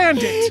understand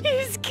it.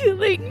 He's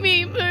killing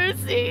me,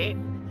 Mercy.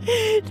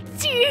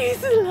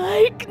 Teeth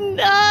like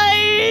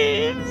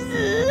knives.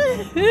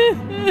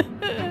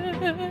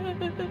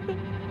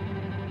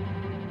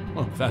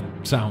 Well, that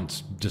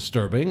sounds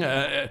disturbing.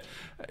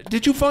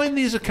 Did you find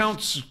these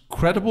accounts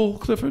credible,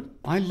 Clifford?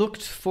 I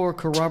looked for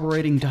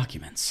corroborating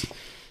documents.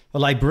 A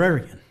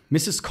librarian,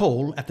 Mrs.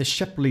 Cole, at the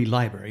Shepley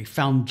Library,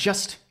 found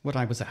just what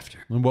I was after.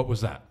 And what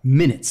was that?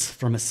 Minutes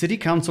from a city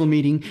council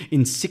meeting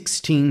in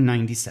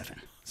 1697.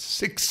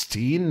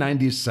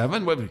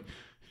 1697? Well,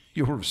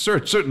 your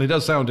research certainly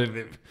does sound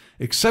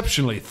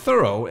exceptionally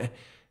thorough.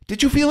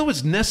 Did you feel it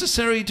was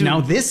necessary to... Now,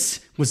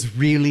 this was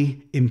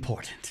really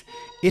important.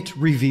 It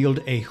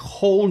revealed a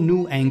whole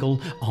new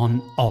angle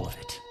on all of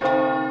it.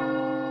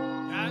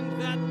 And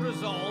that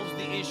resolves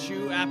the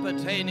issue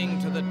appertaining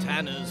to the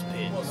tanner's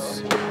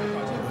pits.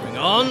 Moving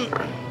on.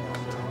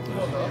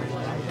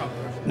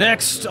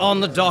 Next on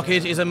the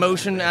docket is a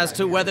motion as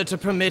to whether to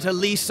permit a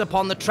lease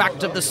upon the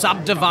tract of the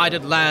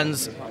subdivided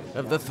lands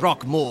of the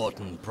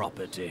Throckmorton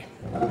property.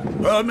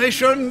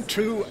 Permission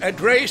to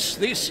address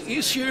this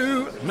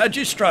issue,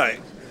 Magistrate.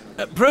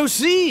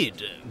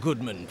 Proceed,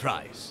 Goodman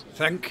Price.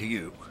 Thank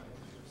you.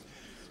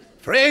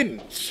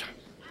 Friends,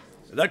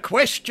 the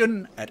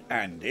question at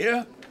hand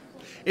here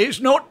is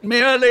not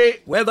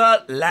merely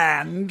whether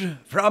land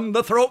from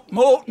the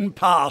Throckmorton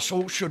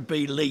parcel should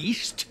be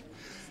leased,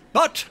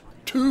 but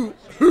to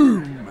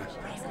whom.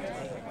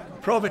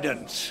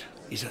 Providence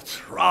is a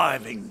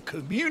thriving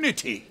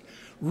community,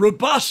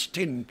 robust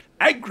in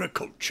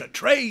agriculture,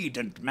 trade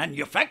and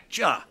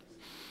manufacture.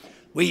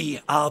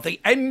 We are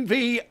the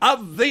envy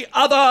of the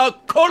other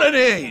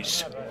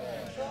colonies.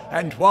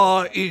 And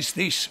why is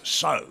this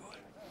so?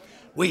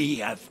 We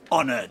have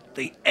honoured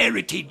the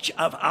heritage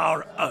of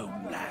our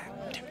own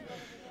land.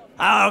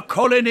 Our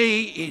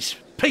colony is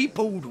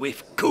peopled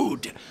with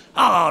good,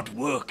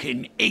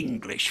 hard-working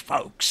English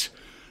folks,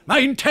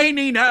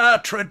 maintaining our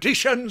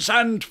traditions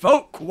and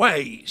folk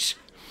ways.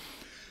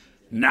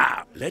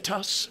 Now, let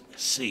us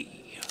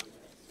see.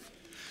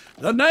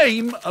 The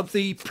name of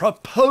the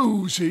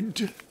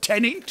proposed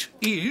tenant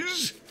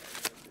is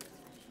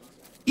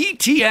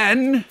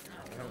Etienne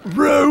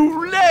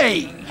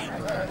Rollet.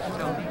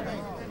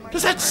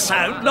 Does that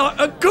sound like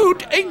a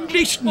good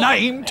English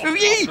name to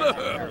ye?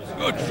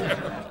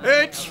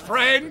 It's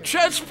French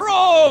as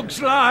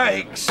frogs'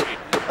 legs.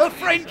 A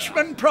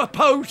Frenchman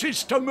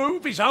proposes to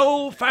move his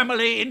whole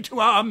family into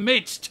our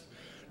midst.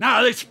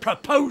 Now, this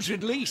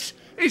proposed lease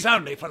is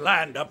only for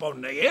land up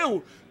on the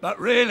hill, but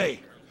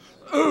really,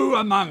 who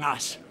among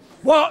us,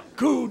 what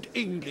good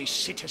English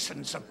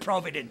citizens of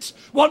Providence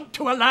want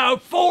to allow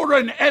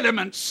foreign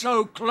elements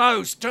so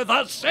close to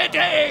the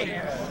city?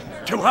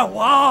 To our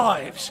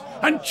wives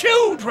and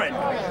children.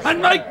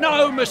 And make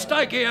no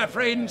mistake here,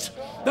 friends,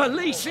 the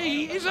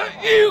leasee is a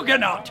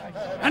Huguenot,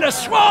 and a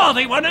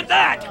swarthy one at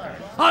that.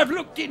 I've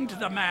looked into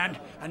the man,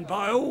 and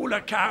by all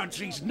accounts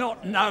he's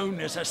not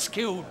known as a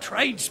skilled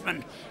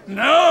tradesman.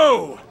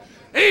 No,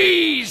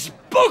 he's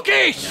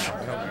bookish!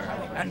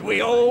 And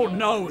we all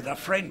know the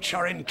French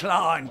are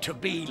inclined to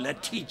be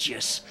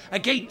litigious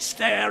against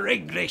their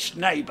English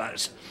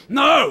neighbours.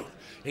 No,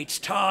 it's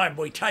time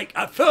we take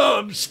a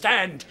firm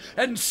stand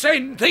and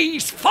send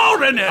these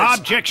foreigners...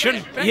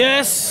 Objection!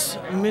 Yes,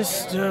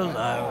 Mr.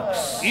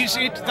 Laux. Is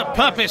it the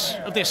purpose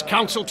of this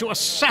council to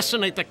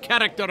assassinate the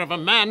character of a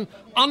man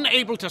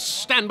unable to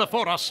stand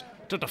before us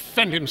to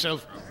defend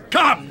himself?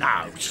 Come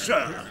now,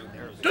 sir.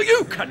 Do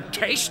you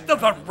contest the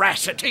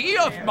veracity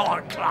of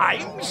my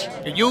claims?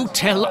 You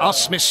tell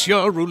us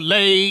Monsieur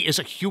Roulet is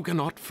a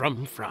Huguenot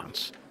from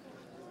France.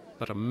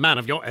 But a man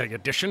of your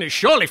erudition is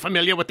surely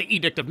familiar with the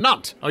Edict of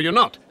Nantes, are you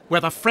not?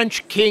 Where the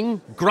French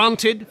king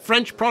granted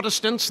French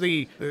Protestants,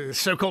 the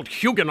so-called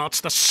Huguenots,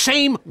 the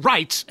same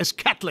rights as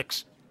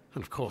Catholics.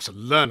 And of course a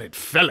learned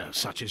fellow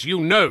such as you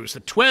knows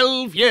that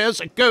 12 years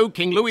ago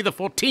King Louis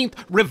XIV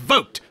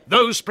revoked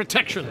those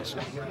protections.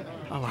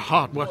 Our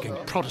hard-working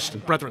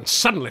Protestant brethren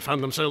suddenly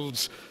found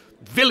themselves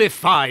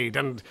vilified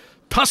and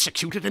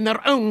persecuted in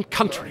their own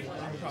country.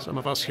 Some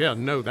of us here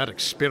know that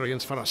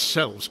experience for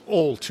ourselves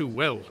all too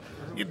well.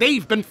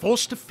 They've been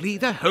forced to flee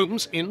their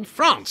homes in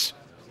France.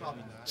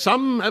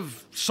 Some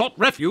have sought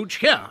refuge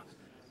here.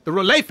 The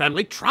Roulet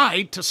family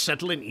tried to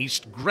settle in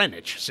East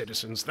Greenwich.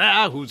 Citizens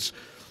there, whose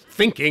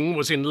thinking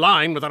was in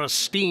line with our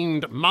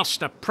esteemed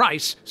Master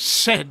Price,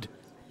 said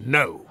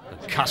no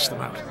and cast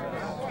them out.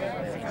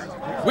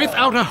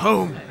 Without a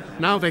home,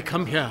 now they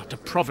come here to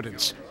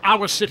Providence,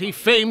 our city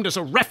famed as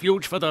a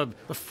refuge for the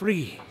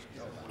free,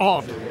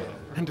 odd,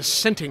 and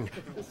dissenting.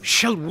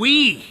 Shall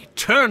we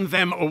turn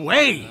them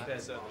away?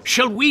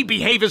 Shall we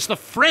behave as the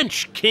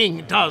French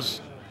king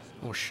does?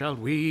 Or shall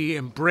we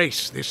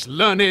embrace this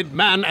learned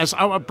man as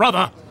our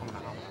brother?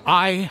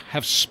 I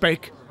have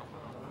spake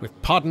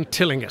with Pardon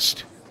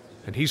Tillingist,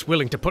 and he's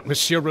willing to put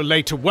Monsieur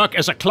Roulet to work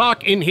as a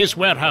clerk in his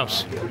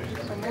warehouse.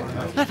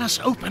 Let us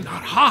open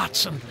our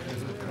hearts and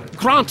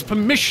grant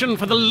permission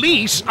for the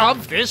lease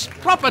of this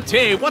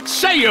property. What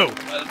say you?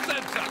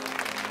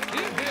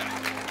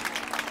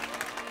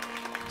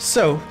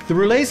 So, the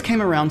Roulets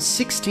came around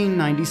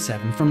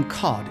 1697 from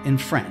Caude in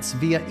France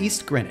via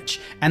East Greenwich,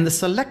 and the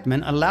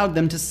selectmen allowed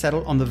them to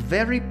settle on the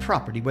very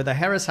property where the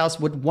Harris house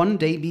would one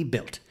day be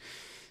built.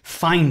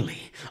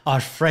 Finally, our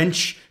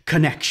French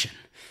connection.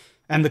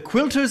 And the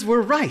quilters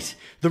were right.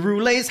 The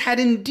Roulets had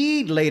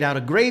indeed laid out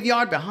a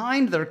graveyard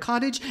behind their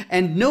cottage,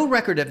 and no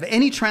record of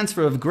any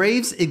transfer of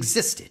graves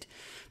existed.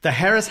 The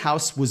Harris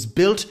house was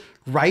built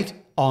right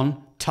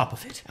on top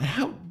of it.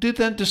 How did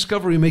that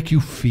discovery make you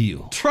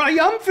feel?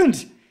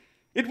 Triumphant!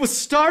 It was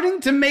starting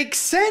to make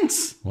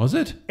sense. Was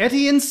it?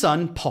 Etienne's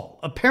son, Paul,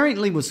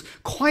 apparently was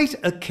quite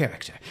a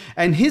character,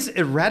 and his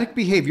erratic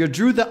behavior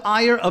drew the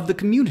ire of the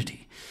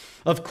community.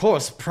 Of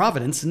course,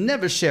 Providence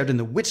never shared in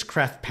the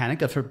witchcraft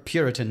panic of her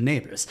Puritan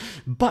neighbors,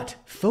 but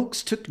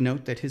folks took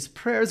note that his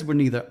prayers were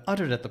neither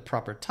uttered at the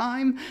proper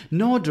time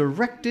nor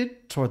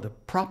directed toward the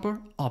proper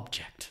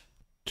object.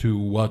 To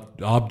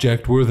what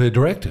object were they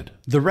directed?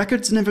 The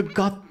records never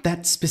got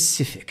that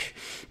specific,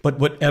 but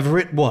whatever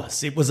it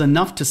was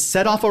enough to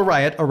set off a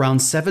riot around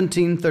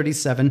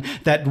 1737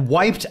 that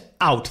wiped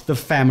out the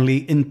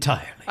family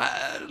entirely.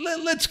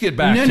 Let's get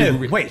back to...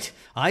 No, wait.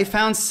 I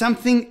found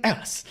something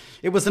else.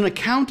 It was an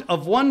account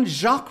of one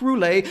Jacques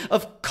Roulet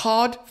of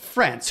Caude,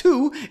 France,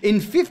 who, in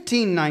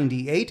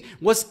 1598,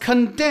 was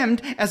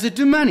condemned as a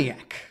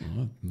demoniac.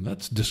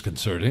 That's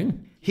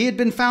disconcerting. He had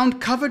been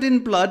found covered in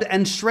blood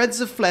and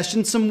shreds of flesh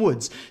in some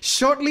woods,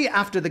 shortly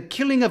after the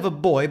killing of a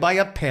boy by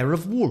a pair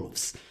of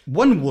wolves.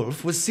 One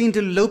wolf was seen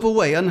to lope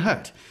away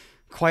unhurt.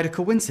 Quite a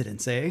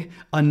coincidence, eh?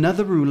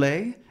 Another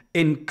Roulet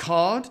in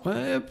Caude?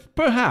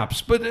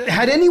 Perhaps, but...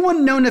 Had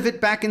anyone known of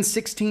it back in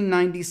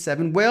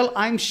 1697, well,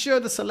 I'm sure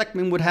the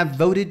selectmen would have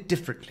voted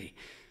differently.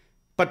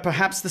 But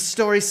perhaps the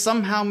story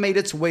somehow made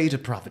its way to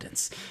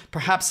Providence.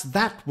 Perhaps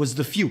that was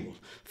the fuel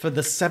for the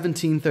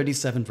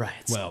 1737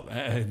 riots. Well,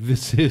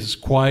 this is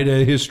quite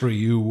a history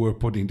you were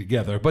putting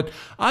together, but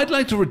I'd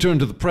like to return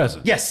to the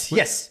present.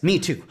 Yes, me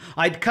too.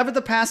 I'd cover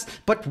the past,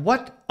 but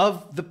what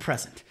of the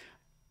present?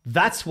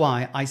 That's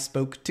why I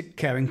spoke to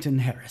Carrington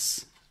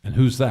Harris. And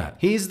who's that?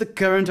 He's the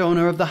current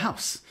owner of the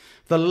house,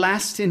 the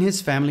last in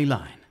his family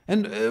line.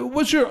 And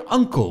was your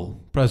uncle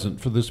present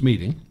for this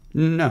meeting?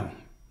 No.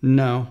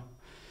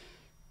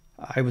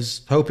 I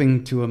was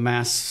hoping to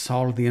amass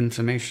all the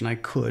information I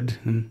could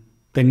and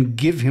then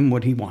give him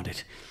what he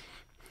wanted.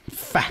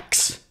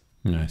 Facts.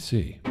 I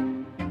see.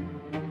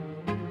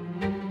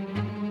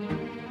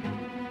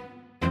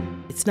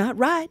 It's not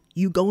right.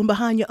 You going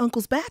behind your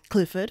uncle's back,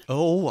 Clifford.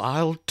 Oh,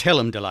 I'll tell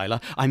him, Delilah.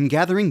 I'm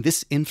gathering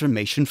this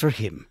information for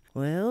him.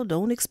 Well,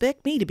 don't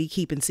expect me to be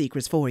keeping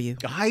secrets for you.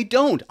 I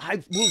don't.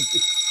 I will...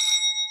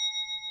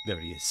 There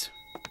he is.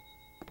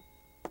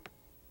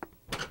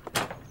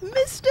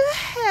 Mr.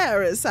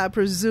 Harris, I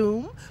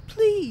presume.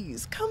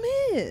 Please, come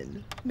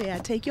in. May I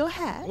take your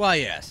hat? Why,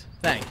 yes.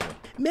 Thank you.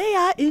 May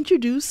I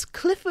introduce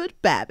Clifford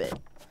Babbitt?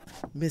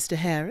 Mr.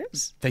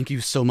 Harris? Thank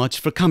you so much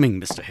for coming,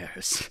 Mr.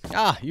 Harris.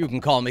 You can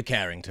call me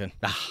Carrington.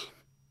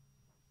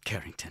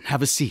 Carrington,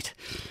 have a seat.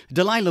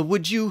 Delilah,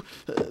 would you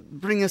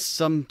bring us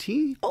some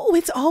tea? Oh,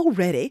 it's all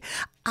ready.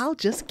 I'll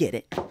just get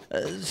it.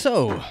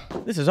 So,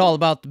 this is all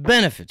about the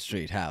Benefit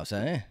Street house,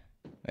 eh?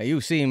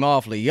 You seem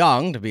awfully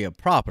young to be a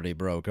property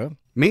broker.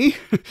 Me?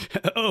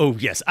 Oh,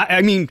 yes.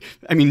 I mean,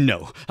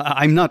 no.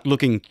 I'm not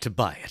looking to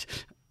buy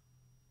it.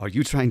 Are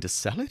you trying to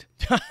sell it?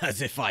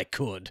 As if I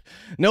could.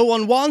 No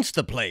one wants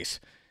the place.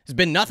 It's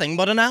been nothing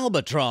but an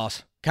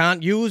albatross.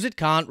 Can't use it,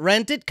 can't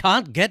rent it,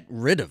 can't get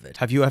rid of it.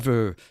 Have you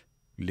ever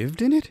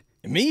lived in it?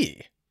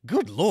 Me?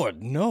 Good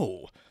Lord,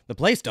 no. The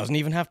place doesn't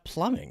even have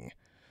plumbing.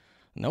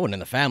 No one in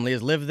the family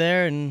has lived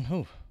there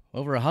in,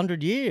 over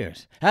 100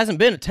 years. Hasn't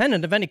been a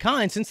tenant of any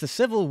kind since the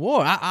Civil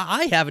War.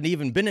 I haven't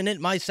even been in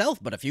it myself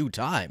but a few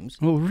times.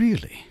 Oh,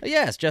 really?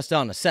 Yes, just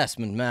on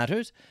assessment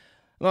matters.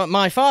 Well,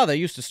 my father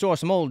used to store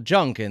some old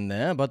junk in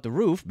there, but the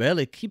roof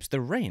barely keeps the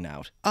rain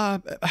out.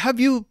 Have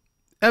you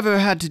ever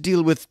had to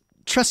deal with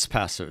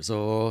trespassers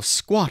or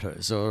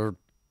squatters or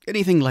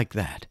anything like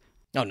that?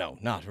 Oh, no,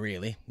 not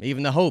really.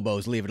 Even the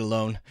hobos leave it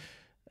alone.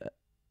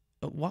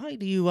 Why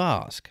do you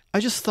ask? I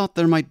just thought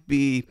there might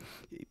be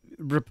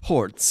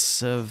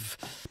reports of,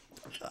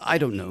 I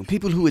don't know,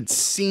 people who had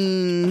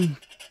seen...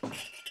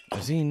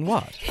 Seen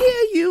what?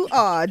 Here you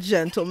are,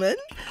 gentlemen.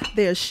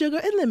 There's sugar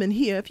and lemon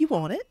here if you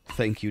want it.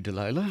 Thank you,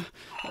 Delilah.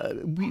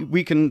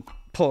 We can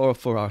pour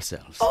for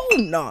ourselves. Oh,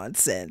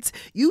 nonsense.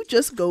 You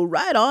just go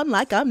right on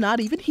like I'm not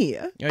even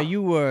here.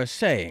 You were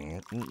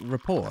saying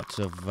reports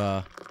of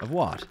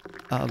what?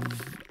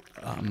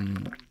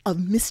 Of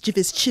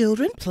mischievous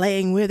children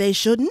playing where they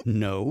shouldn't?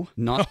 No,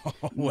 not...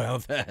 Well,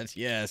 that,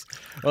 yes.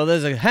 Well,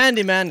 there's a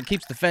handyman that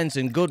keeps the fence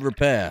in good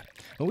repair.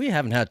 We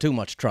haven't had too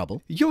much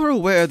trouble. You're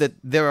aware that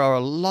there are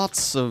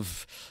lots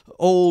of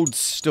old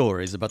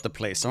stories about the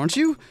place, aren't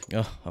you?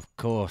 Oh, of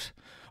course.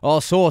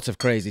 All sorts of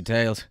crazy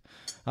tales.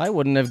 I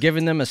wouldn't have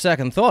given them a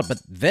second thought,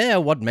 but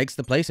they're what makes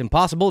the place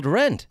impossible to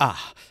rent.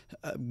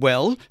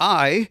 Well,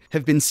 I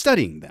have been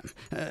studying them.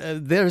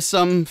 There's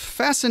some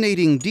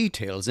fascinating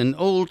details in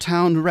old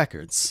town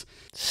records.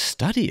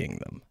 Studying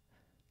them?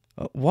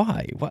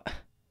 Why?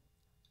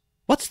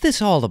 What's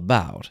this all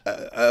about?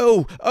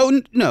 No.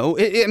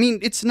 I mean,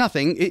 it's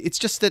nothing. It's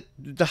just that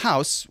the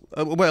house,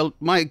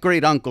 my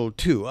great-uncle,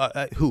 too,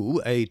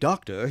 who, a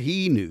doctor,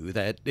 he knew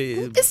that...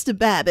 Mr.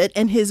 Babbitt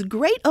and his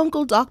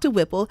great-uncle, Dr.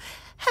 Whipple,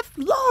 have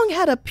long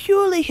had a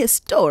purely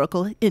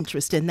historical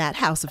interest in that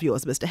house of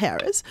yours, Mr.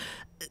 Harris.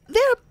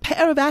 They're a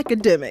pair of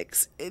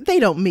academics. They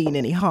don't mean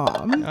any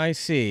harm. I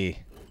see.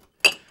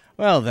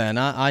 Well, then,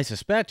 I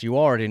suspect you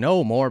already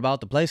know more about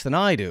the place than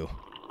I do.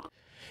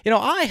 You know,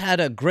 I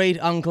had a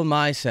great-uncle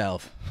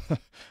myself,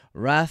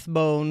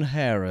 Rathbone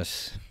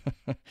Harris.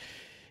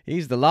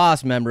 He's the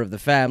last member of the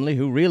family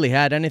who really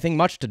had anything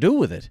much to do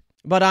with it.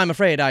 But I'm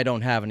afraid I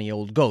don't have any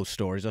old ghost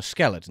stories or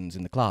skeletons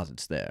in the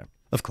closets there.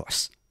 Of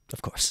course.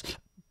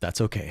 That's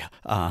okay.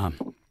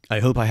 I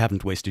hope I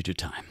haven't wasted your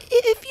time.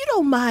 If you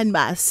don't mind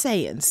my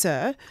saying,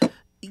 sir,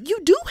 you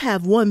do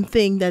have one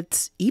thing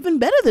that's even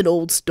better than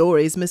old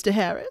stories, Mr.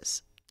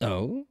 Harris.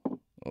 Oh?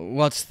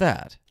 What's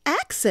that?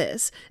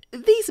 Access.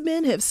 These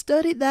men have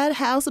studied that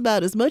house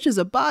about as much as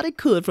a body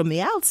could from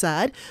the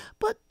outside,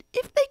 but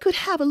if they could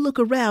have a look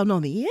around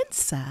on the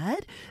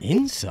inside...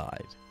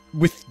 Inside?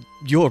 With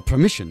your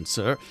permission,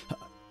 sir,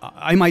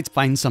 I might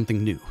find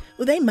something new.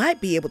 Well, they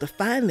might be able to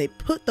finally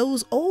put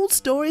those old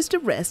stories to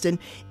rest and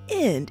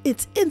end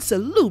its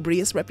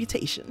insalubrious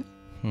reputation.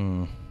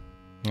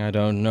 I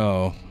don't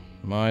know.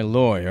 My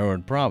lawyer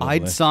would probably...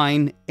 I'd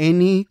sign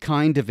any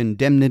kind of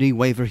indemnity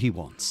waiver he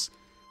wants.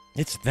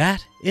 It's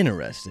that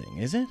interesting,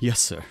 is it? Yes,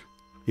 sir.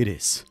 It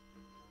is.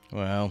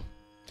 Well,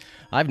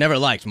 I've never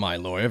liked my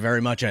lawyer very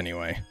much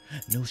anyway.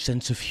 No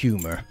sense of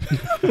humor.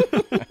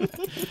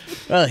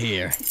 Well,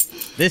 here.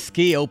 This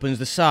key opens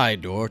the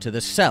side door to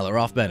the cellar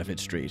off Benefit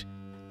Street.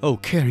 Oh,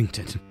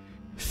 Carrington.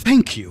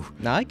 Thank you.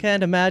 I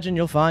can't imagine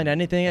you'll find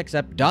anything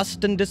except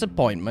dust and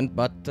disappointment,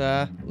 but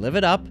live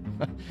it up.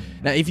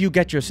 Now, if you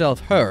get yourself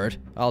hurt,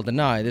 I'll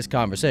deny this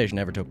conversation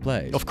ever took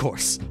place. Of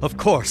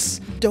course.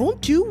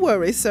 Don't you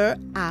worry, sir.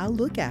 I'll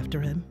look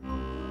after him.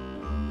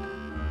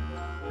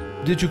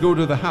 Did you go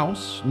to the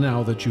house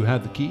now that you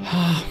had the key?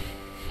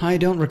 I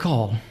don't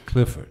recall.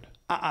 Clifford.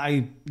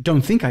 I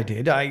don't think I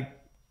did. I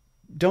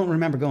don't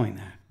remember going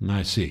there.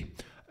 I see.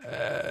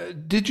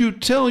 Did you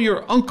tell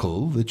your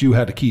uncle that you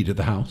had a key to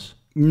the house?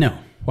 No.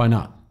 Why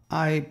not?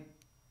 I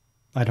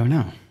don't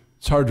know.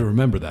 It's hard to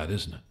remember that,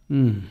 isn't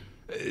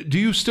it? Do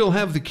you still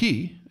have the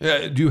key?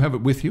 Do you have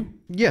it with you?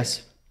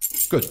 Yes.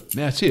 Good.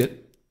 May I see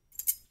it?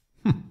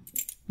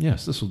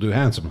 Yes, this will do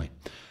handsomely.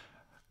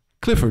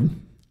 Clifford,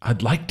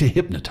 I'd like to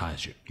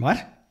hypnotize you.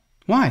 What?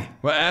 Why?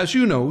 Well, as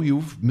you know,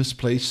 you've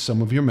misplaced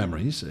some of your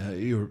memories.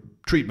 Your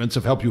treatments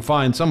have helped you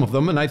find some of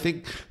them, and I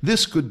think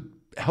this could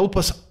help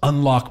us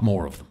unlock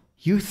more of them.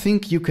 You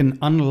think you can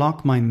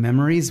unlock my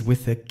memories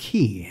with a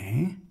key,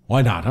 eh?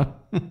 Why not,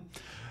 huh?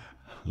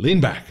 Lean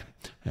back.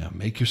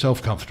 Make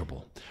yourself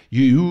comfortable.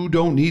 You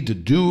don't need to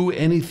do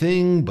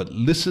anything but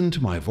listen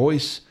to my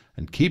voice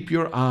and keep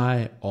your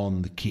eye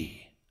on the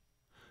key.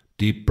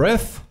 Deep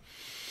breath.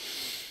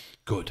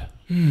 Good.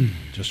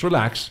 Just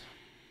relax.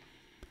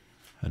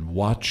 And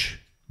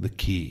watch the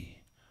key.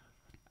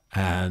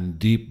 And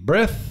deep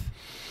breath.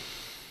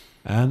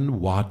 And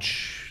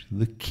watch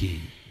the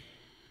key.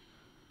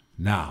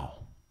 Now,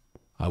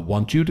 I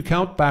want you to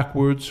count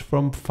backwards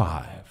from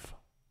 5.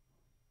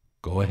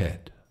 Go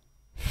ahead.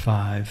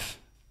 5,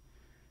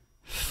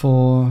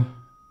 4,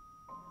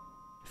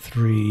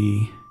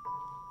 3,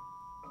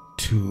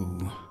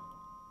 2,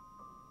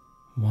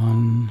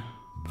 1.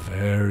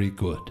 Very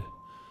good.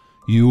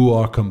 You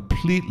are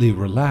completely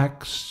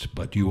relaxed,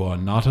 but you are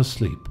not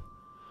asleep.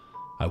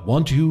 I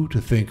want you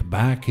to think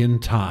back in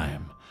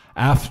time,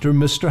 after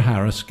Mr.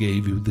 Harris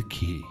gave you the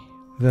key.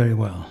 Very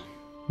well.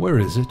 Where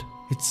is it?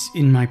 It's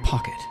in my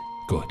pocket.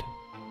 Good.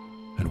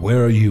 And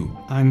where are you?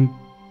 I'm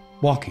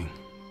walking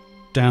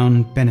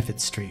down Benefit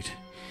Street.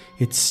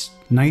 It's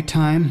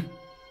nighttime,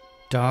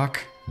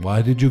 dark.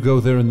 Why did you go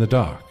there in the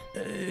dark?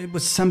 It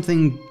was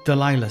something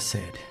Delilah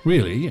said.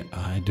 Really?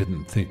 I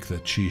didn't think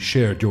that she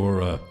shared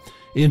your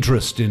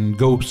interest in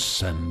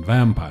ghosts and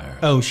vampires.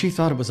 Oh, she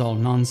thought it was all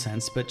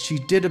nonsense, but she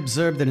did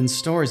observe that in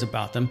stories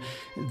about them,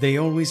 they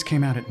always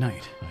came out at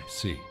night. I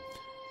see.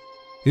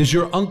 Is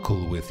your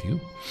uncle with you?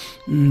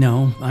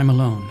 No, I'm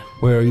alone.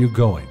 Where are you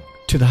going?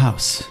 To the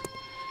house.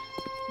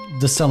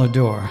 The cellar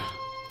door.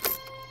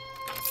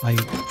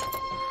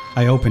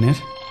 I open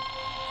it.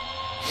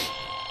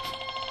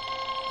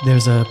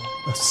 There's a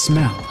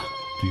smell.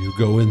 Do you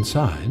go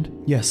inside?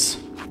 Yes.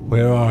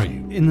 Where are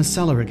you? In the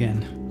cellar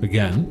again.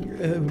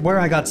 Again? Where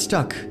I got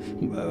stuck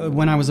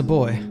when I was a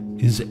boy.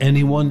 Is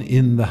anyone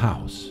in the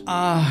house?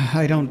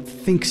 I don't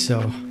think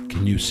so.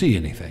 Can you see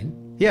anything?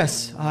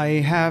 Yes, I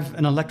have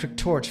an electric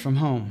torch from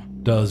home.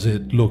 Does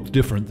it look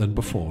different than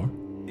before?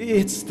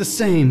 It's the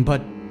same,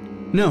 but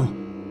no.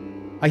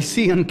 I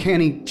see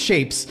uncanny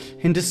shapes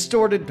and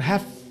distorted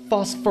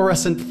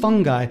half-phosphorescent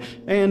fungi,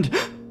 and...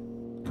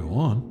 Go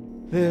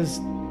on. There's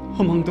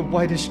among the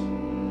whitish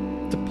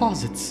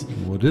deposits.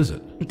 What is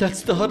it?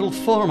 That's the huddled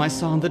form I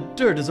saw in the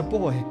dirt as a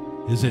boy.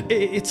 Is it?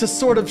 It's a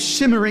sort of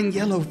shimmering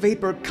yellow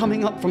vapor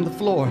coming up from the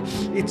floor.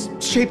 It's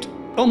shaped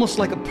almost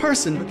like a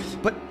person,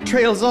 but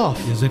trails off.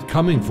 Is it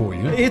coming for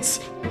you? It's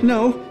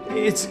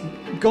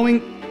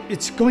going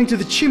to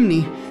the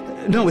chimney.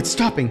 No, it's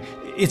stopping.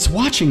 It's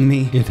watching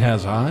me. It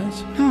has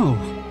eyes? No.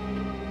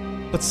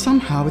 But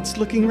somehow it's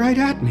looking right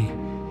at me.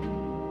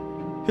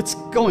 It's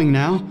going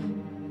now,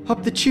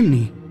 up the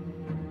chimney.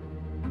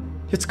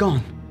 It's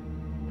gone.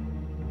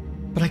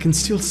 But I can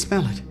still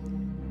smell it.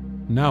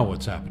 Now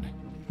what's happening?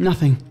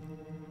 Nothing.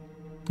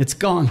 It's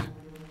gone.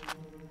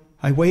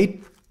 I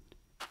wait,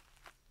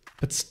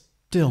 but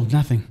still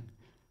nothing.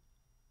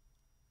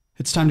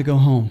 It's time to go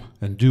home.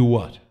 And do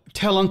what?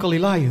 Tell Uncle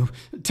Elihu.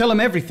 Tell him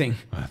everything.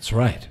 That's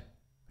right.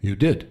 You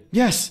did.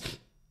 Yes.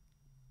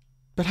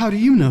 But how do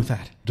you know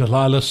that?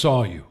 Delilah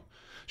saw you.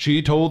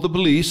 She told the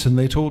police and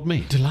they told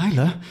me.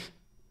 Delilah?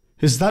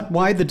 Is that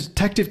why the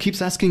detective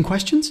keeps asking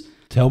questions?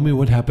 Tell me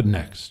what happened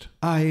next.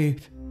 I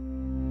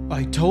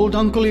told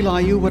Uncle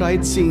Elihu what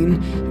I'd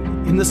seen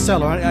in the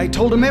cellar. I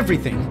told him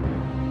everything.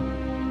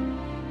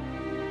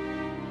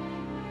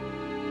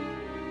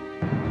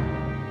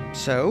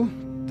 So,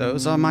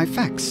 those are my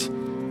facts.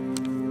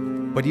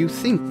 What do you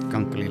think,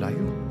 Uncle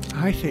Elihu?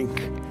 I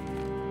think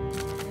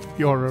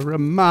you're a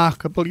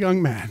remarkable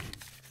young man.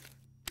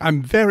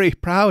 I'm very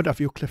proud of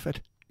you,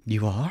 Clifford.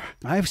 You are?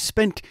 I've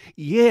spent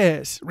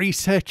years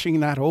researching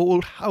that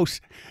old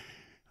house.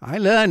 I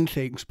learned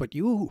things, but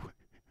you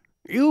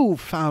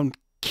found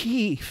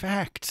key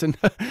facts, and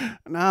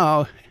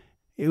now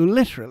you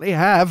literally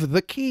have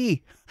the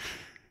key.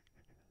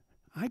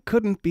 I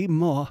couldn't be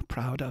more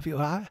proud of you.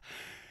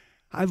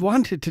 I've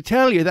wanted to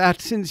tell you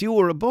that since you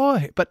were a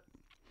boy, but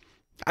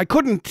I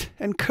couldn't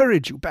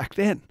encourage you back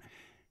then.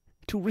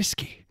 Too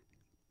risky.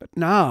 But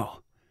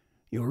now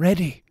you're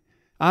ready.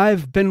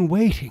 I've been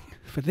waiting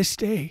for this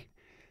day.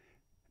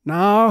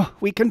 Now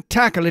we can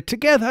tackle it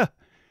together.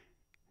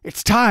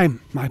 It's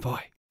time, my boy.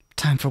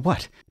 Time for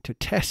what? To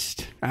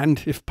test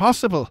and, if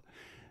possible,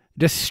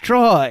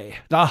 destroy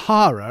the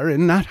horror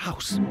in that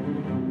house.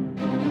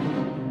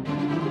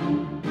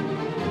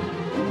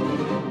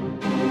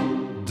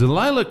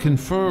 Delilah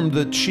confirmed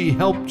that she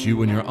helped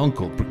you and your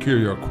uncle procure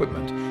your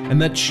equipment,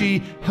 and that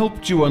she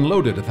helped you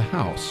unload it at the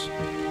house.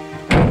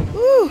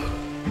 Ooh,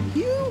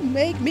 you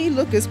make me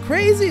look as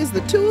crazy as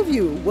the two of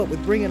you, what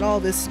with bringing all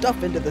this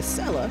stuff into the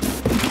cellar.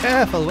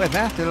 Careful with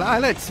that,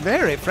 Delilah. It's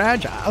very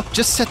fragile.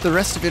 Just set the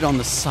rest of it on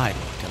the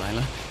sidewalk,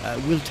 Delilah.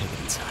 We'll take it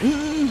inside.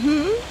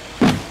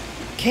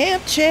 Mm-hmm.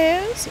 Camp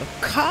chairs, a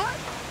cot.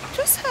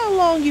 Just how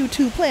long you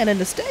two planning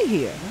to stay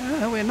here?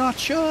 We're not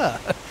sure.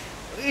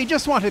 We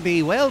just want to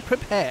be well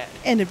prepared.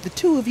 And if the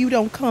two of you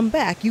don't come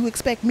back, you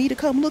expect me to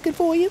come looking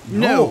for you?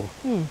 No.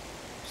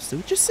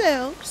 Suit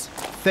yourselves.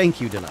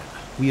 Thank you, Delilah.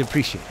 We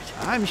appreciate it.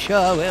 I'm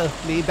sure we'll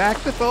be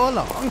back before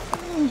long.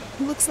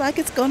 Looks like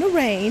it's gonna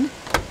rain.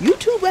 You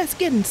two best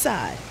get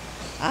inside.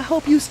 I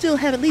hope you still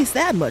have at least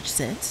that much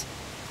sense.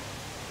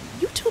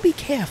 You two be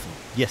careful.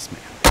 Yes,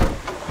 ma'am.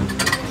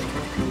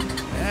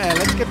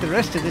 Let's get the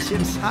rest of this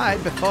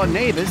inside before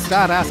neighbors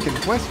start asking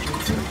questions.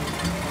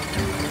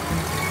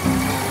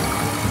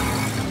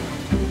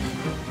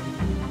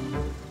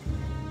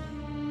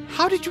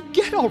 How did you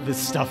get all this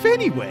stuff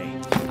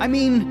anyway? I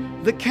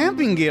mean, the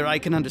camping gear I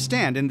can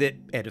understand and the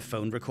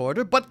Ediphone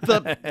recorder, but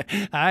the...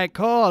 I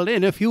called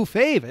in a few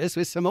favors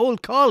with some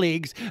old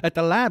colleagues at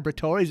the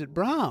laboratories at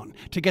Brown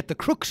to get the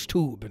Crookes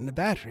tube and the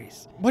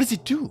batteries. What does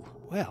it do?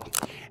 Well,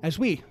 as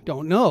we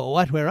don't know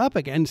what we're up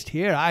against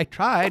here, I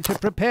tried to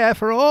prepare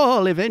for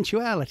all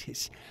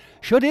eventualities.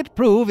 Should it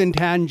prove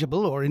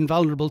intangible or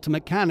invulnerable to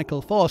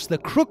mechanical force, the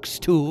Crookes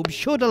tube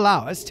should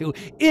allow us to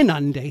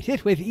inundate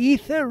it with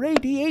ether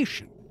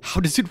radiation. How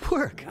does it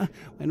work?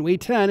 When we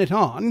turn it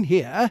on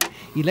here,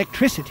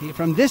 electricity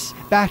from this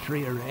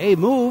battery array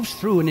moves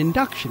through an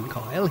induction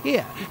coil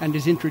here and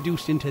is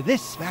introduced into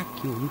this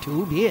vacuum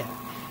tube here.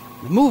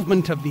 The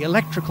movement of the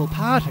electrical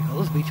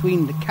particles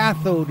between the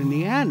cathode and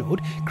the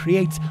anode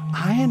creates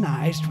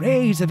ionized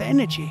rays of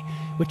energy,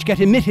 which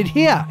get emitted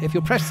here if you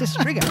press this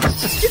trigger.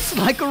 It's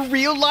like a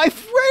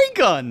real-life ray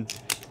gun!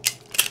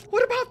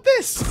 What about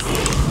this?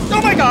 Oh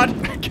my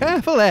god!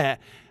 Careful there.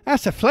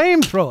 That's a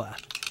flamethrower.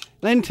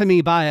 Lent to me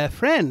by a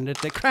friend at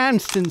the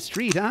Cranston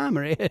Street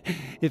Armory.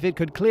 If it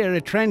could clear a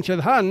trench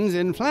of Huns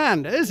in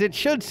Flanders, it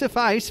should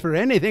suffice for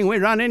anything we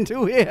run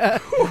into here.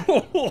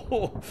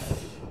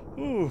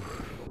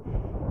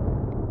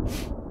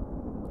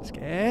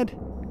 Scared?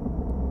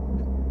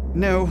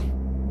 No.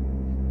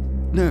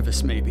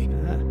 Nervous, maybe.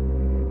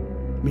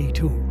 Me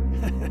too.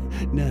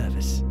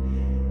 Nervous.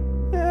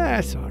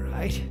 That's all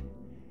right.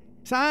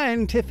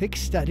 Scientific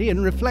study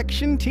and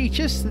reflection teach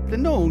us that the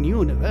known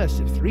universe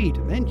of 3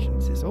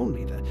 dimensions is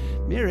only the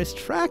merest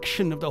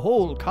fraction of the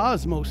whole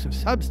cosmos of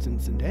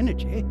substance and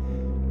energy.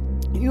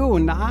 You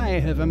and I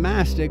have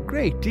amassed a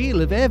great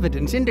deal of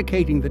evidence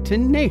indicating the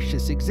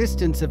tenacious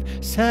existence of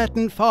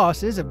certain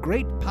forces of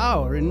great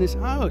power in this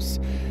house,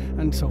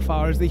 and so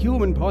far as the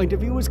human point of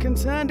view is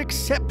concerned,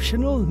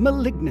 exceptional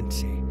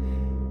malignancy.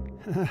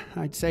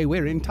 I'd say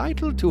we're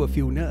entitled to a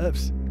few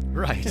nerves.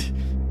 Right.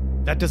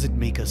 That doesn't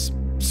make us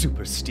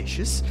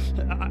superstitious.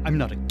 I'm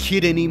not a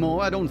kid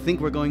anymore. I don't think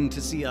we're going to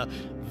see a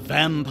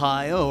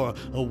vampire or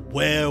a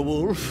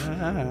werewolf.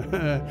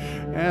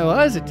 There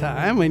was a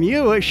time when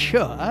you were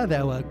sure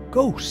there were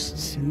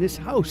ghosts in this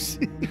house.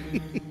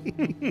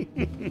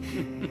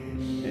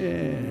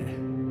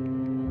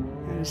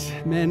 As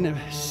men of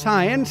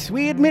science,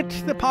 we admit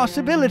the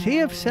possibility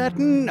of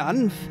certain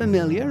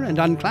unfamiliar and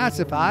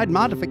unclassified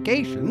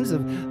modifications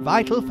of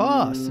vital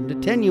force and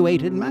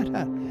attenuated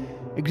matter,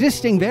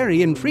 existing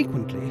very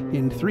infrequently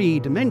in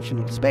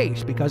 3-dimensional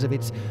space because of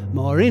its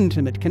more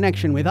intimate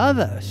connection with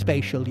other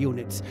spatial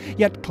units,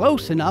 yet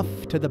close enough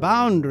to the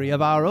boundary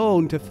of our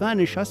own to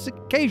furnish us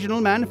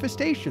occasional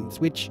manifestations,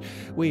 which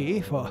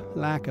we, for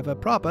lack of a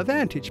proper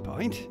vantage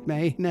point,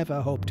 may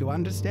never hope to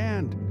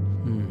understand.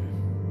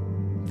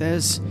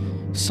 There's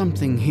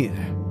something here,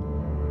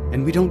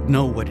 and we don't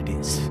know what it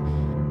is.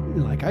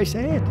 Like I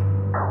said.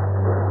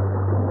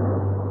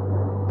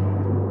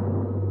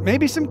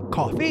 Maybe some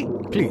coffee?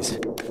 Please.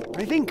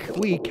 I think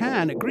we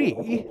can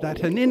agree that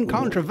an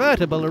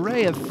incontrovertible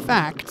array of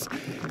facts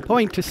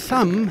point to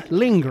some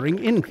lingering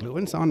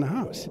influence on the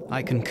house.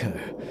 I concur.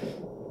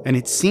 And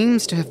it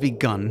seems to have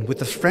begun with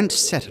the French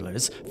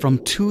settlers from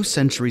 2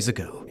 centuries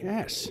ago.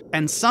 Yes.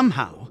 And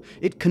somehow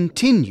it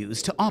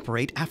continues to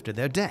operate after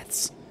their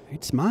deaths.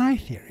 It's my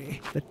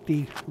theory that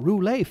the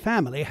Roulet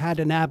family had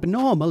an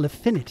abnormal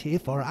affinity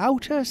for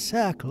outer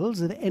circles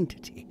of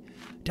entity.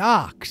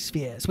 Dark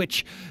spheres,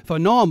 which for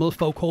normal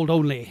folk hold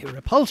only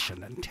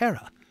repulsion and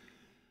terror.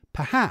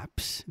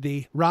 Perhaps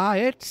the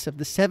riots of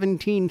the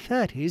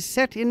 1730s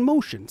set in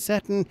motion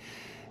certain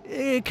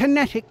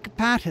kinetic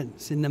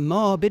patterns in the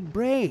morbid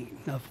brain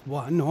of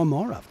one or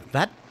more of them.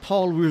 That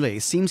Paul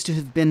Roulet seems to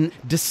have been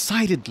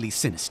decidedly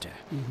sinister.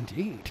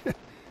 Indeed.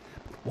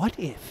 What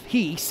if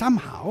he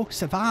somehow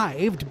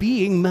survived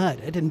being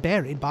murdered and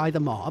buried by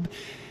the mob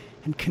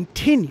and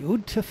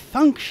continued to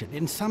function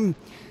in some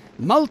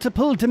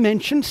multiple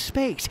dimension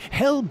space,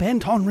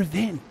 hell-bent on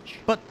revenge?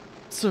 But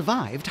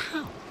survived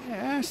how?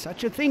 Yeah,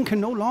 such a thing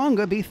can no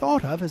longer be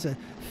thought of as a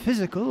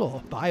physical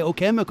or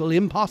biochemical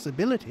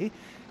impossibility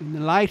in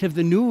the light of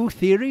the new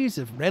theories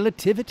of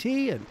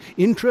relativity and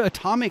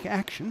intra-atomic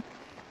action.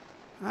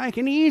 I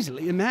can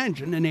easily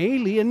imagine an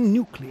alien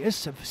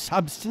nucleus of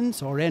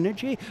substance or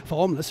energy,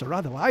 formless or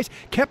otherwise,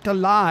 kept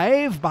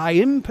alive by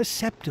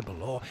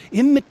imperceptible or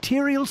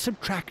immaterial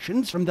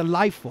subtractions from the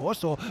life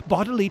force or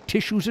bodily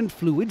tissues and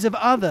fluids of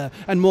other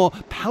and more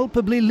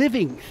palpably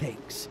living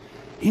things,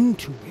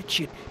 into which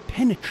it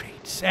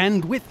penetrates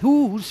and with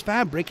whose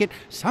fabric it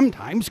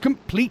sometimes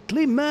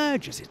completely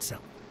merges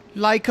itself.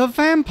 Like a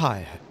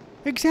vampire.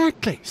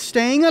 Exactly.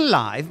 Staying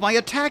alive by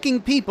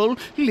attacking people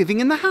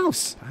living in the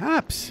house.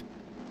 Perhaps.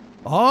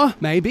 Or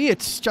maybe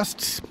it's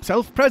just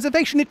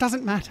self-preservation, it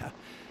doesn't matter.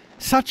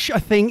 Such a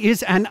thing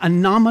is an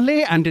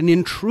anomaly and an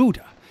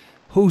intruder,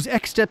 whose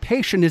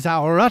extirpation is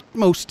our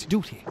utmost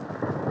duty.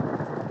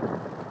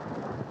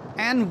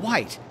 Anne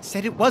White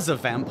said it was a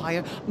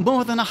vampire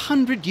more than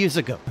 100 years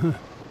ago.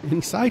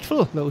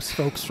 Insightful, those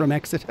folks from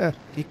Exeter.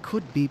 It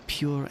could be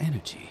pure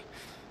energy.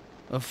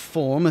 A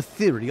form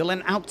ethereal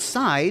and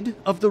outside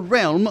of the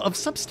realm of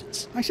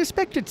substance. I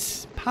suspect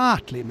it's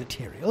partly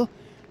material.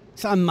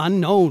 Some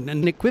unknown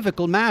and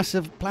equivocal mass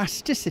of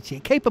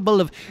plasticity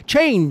capable of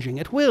changing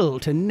at will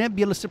to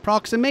nebulous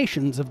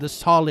approximations of the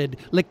solid,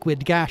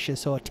 liquid,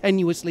 gaseous, or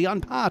tenuously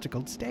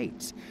unparticled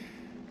states.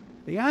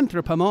 The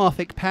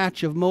anthropomorphic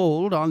patch of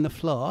mold on the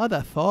floor,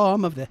 the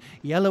form of the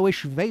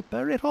yellowish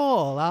vapor, it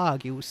all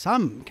argues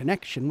some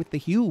connection with the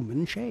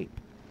human shape.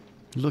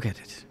 Look at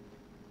it.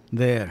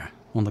 There,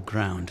 on the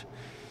ground.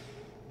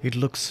 It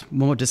looks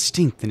more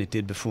distinct than it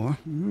did before.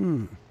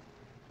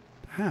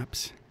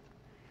 Perhaps.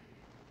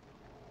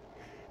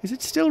 Is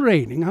it still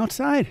raining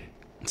outside?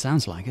 It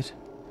sounds like it.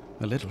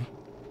 A little.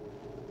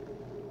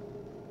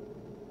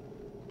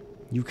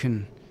 You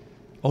can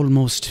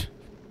almost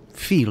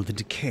feel the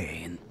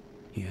decay in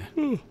here.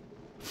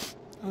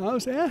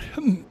 How's that?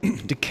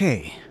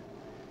 Decay.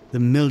 The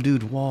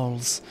mildewed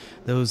walls,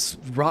 those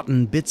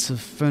rotten bits of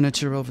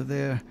furniture over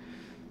there,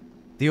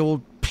 the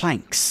old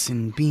planks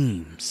and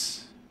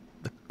beams,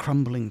 the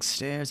crumbling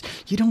stairs.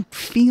 You don't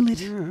feel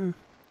it?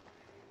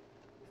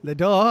 The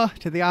door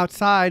to the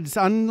outside's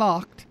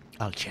unlocked.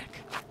 I'll check.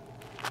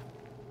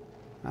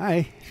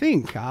 I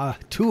think our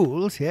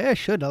tools here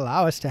should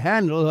allow us to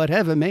handle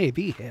whatever may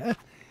be here.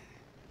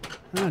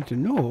 Hard to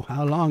know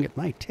how long it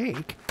might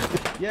take.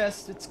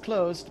 Yes, it's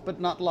closed, but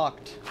not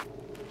locked.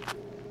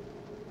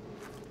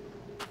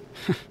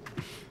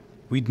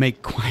 We'd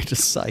make quite a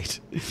sight.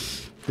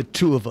 The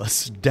two of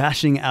us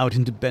dashing out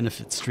into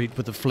Benefit Street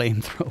with a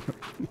flamethrower.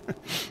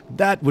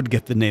 That would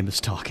get the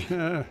neighbors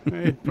talking.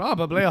 They'd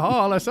probably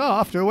haul us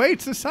off to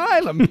Waite's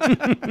Asylum.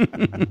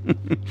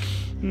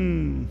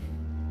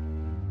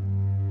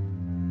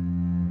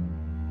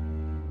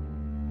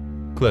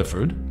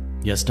 Clifford?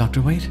 Yes,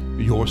 Dr. Waite?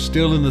 You're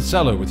still in the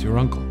cellar with your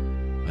uncle.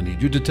 I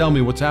need you to tell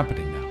me what's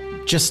happening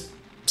now. Just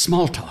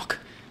small talk.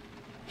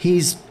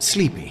 He's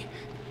sleepy.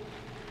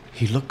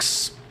 He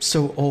looks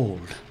so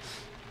old.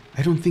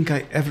 I don't think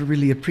I ever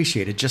really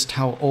appreciated just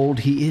how old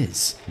he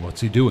is.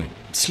 What's he doing?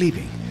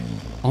 Sleeping.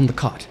 On the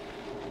cot.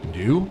 And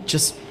you?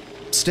 Just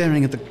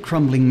staring at the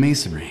crumbling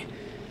masonry.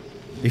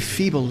 A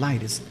feeble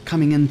light is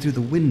coming in through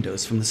the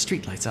windows from the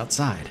streetlights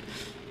outside.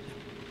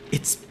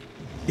 It's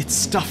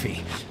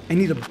stuffy. I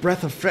need a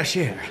breath of fresh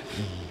air.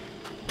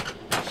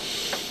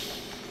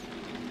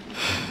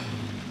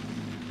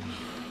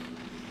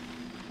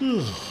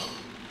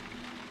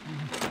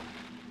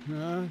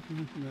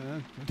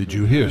 Did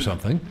you hear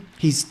something?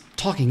 He's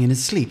talking in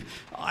his sleep.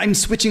 I'm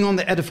switching on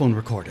the Ediphone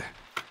recorder.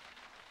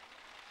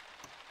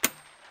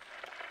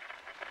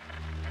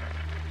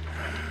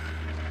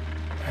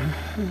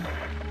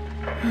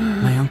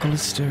 My uncle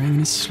is stirring in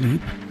his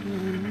sleep.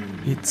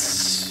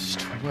 It's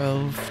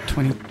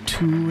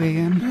 12:22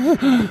 a.m.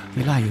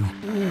 Elihu.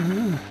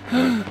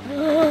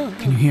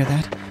 Can you hear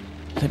that?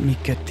 Let me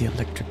get the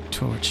electric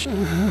torch.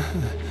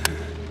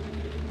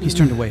 He's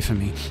turned away from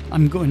me.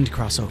 I'm going to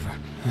cross over.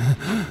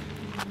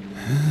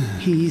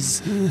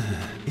 It's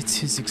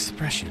his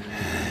expression.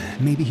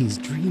 Maybe he's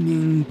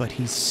dreaming, but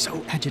he's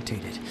so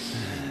agitated.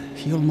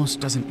 He almost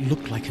doesn't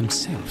look like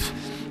himself.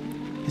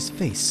 His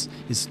face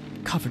is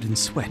covered in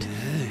sweat.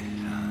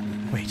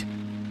 Wait.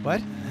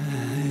 What?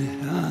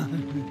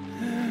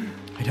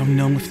 I don't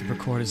know if the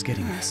recorder's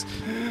getting this.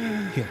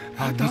 Here,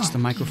 I'll reach the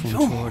microphone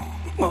toward...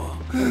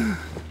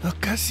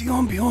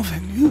 L'occasion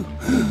bienvenue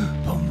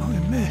pour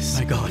mon messe.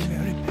 My God,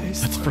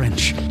 that's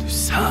French. Du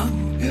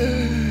sang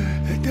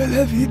et de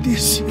la vie des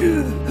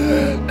cieux.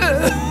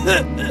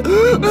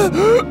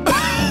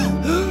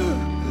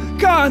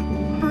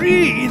 Can't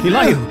breathe.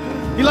 Elihu!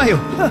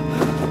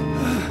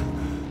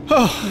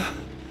 Oh,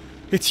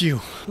 it's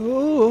you.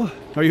 Oh.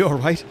 Are you all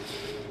right?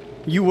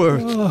 You were...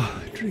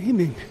 Oh,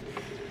 dreaming.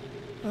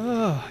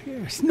 Oh,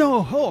 yes.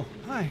 No. Oh,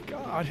 my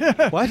God.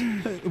 What?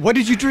 What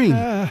did you dream?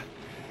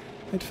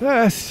 At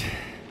first,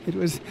 it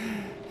was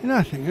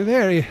nothing. A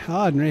very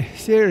ordinary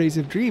series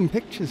of dream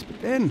pictures.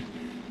 But then,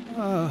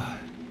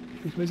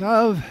 it was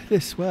of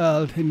this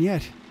world, and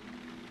yet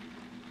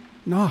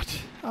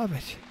not of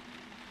it.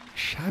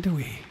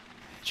 Shadowy,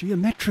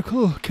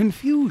 geometrical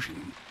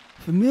confusion.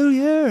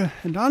 Familiar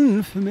and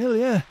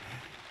unfamiliar.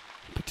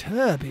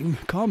 Perturbing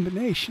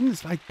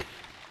combinations like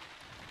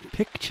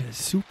pictures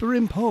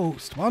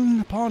superimposed one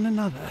upon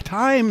another.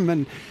 Time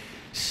and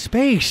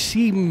space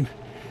seem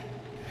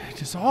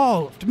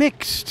dissolved,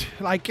 mixed,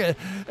 like a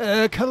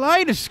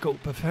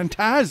kaleidoscope of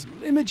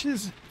phantasmal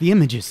images. The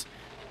images?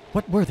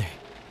 What were they?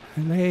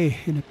 I lay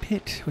in a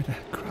pit with a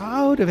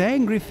crowd of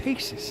angry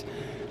faces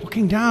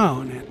looking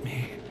down at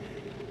me.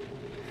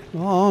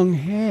 Long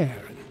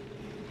hair and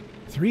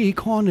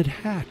three-cornered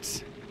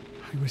hats.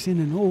 I was in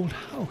an old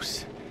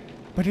house,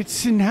 but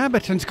its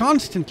inhabitants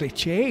constantly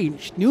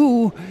changed.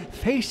 New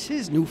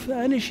faces, new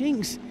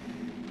furnishings.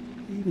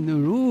 Even the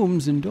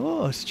rooms and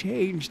doors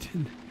changed.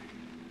 And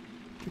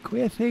the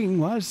queer thing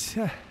was,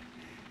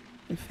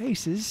 the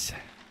faces,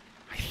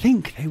 I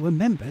think they were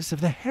members of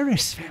the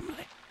Harris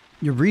family.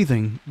 Your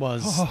breathing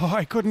was... Oh,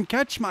 I couldn't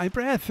catch my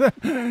breath.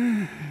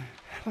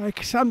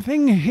 Like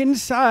something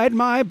inside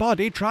my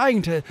body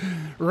trying to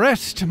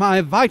wrest my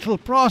vital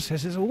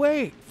processes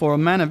away. For a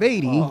man of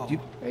 80... Oh,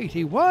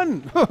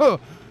 81?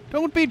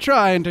 Don't be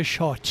trying to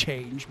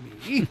shortchange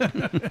me.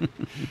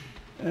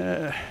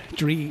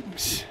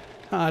 Dreams.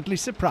 Hardly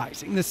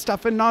surprising, the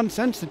stuff and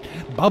nonsense that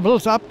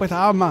bubbles up with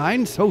our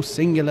minds so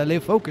singularly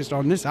focused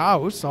on this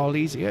house all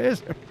these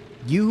years.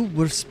 You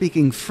were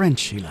speaking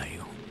French,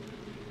 Elihu.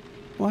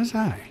 Was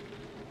I?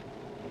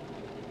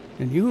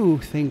 And you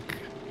think...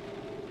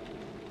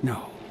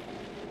 No.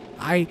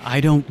 I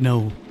don't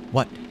know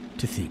what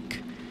to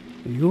think.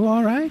 Are you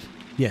all right?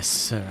 Yes,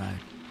 sir,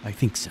 I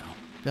think so.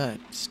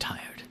 Just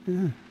tired.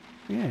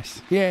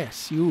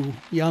 Yes, you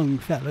young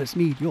fellas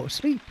need your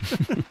sleep.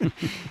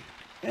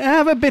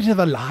 Have a bit of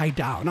a lie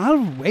down.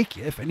 I'll wake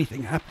you if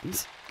anything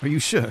happens. Are you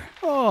sure?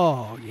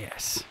 Oh,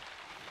 yes.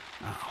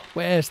 Now,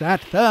 where's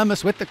that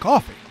thermos with the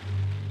coffee?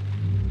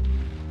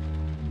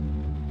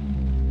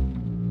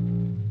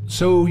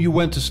 So you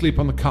went to sleep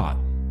on the cot.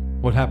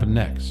 What happened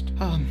next?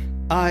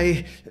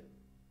 I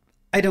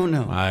don't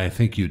know. I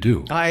think you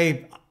do.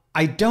 I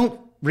don't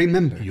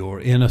remember.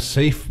 You're in a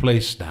safe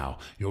place now.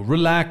 You're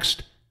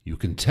relaxed. You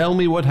can tell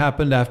me what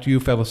happened after you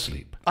fell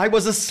asleep. I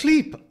was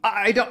asleep.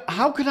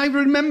 How could I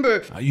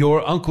remember?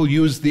 Your uncle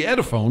used the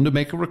Ediphone to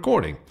make a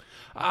recording.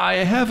 I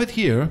have it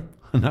here,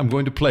 and I'm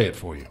going to play it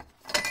for you.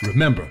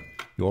 Remember,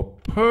 you're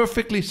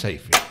perfectly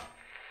safe here.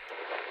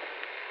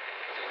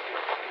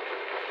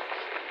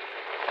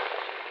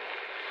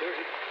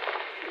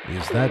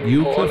 Is that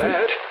you,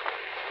 Clifford?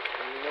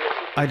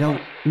 I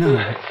don't know.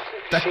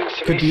 That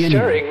could be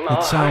anyone.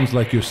 It sounds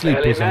like your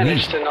sleep was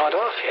uneasy.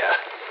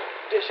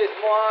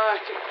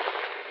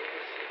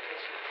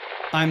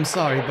 I'm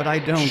sorry, but I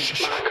don't...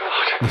 Shh.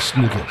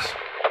 Listen to this.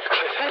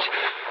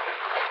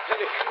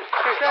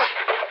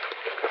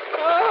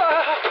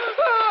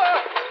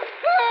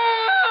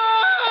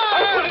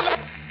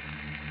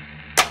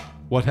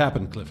 What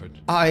happened, Clifford?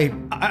 I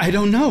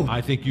don't know.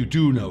 I think you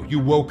do know. You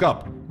woke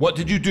up. What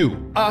did you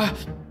do?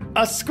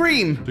 A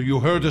scream. So you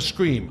heard a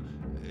scream.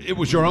 It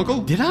was your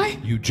uncle? Did I?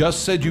 You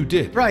just said you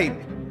did. Right.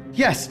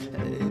 Yes.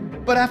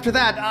 But after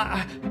that,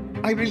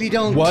 I really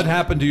don't... What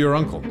happened to your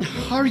uncle?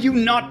 Are you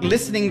not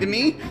listening to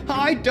me?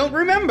 I don't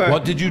remember.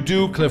 What did you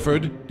do,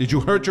 Clifford? Did you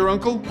hurt your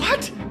uncle?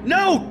 What?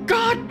 No!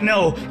 God,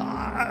 no!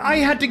 I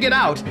had to get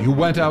out. You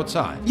went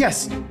outside?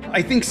 Yes,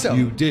 I think so.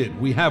 You did.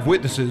 We have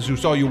witnesses who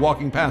saw you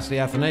walking past the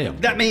Athenaeum.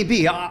 That may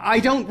be. I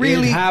don't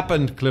really... It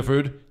happened,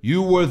 Clifford.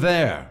 You were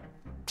there.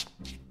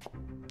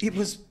 It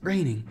was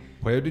raining.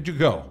 Where did you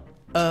go?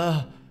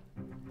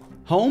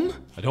 Home?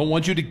 I don't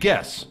want you to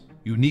guess.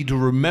 You need to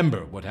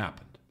remember what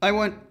happened. I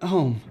went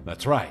home.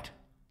 That's right.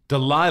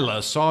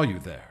 Delilah saw you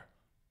there.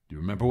 Do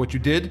you remember what you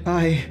did?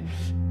 I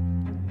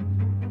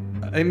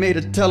made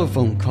a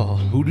telephone call.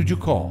 Who did you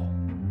call?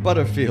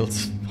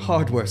 Butterfield's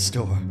hardware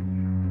store.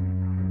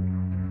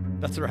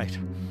 That's right.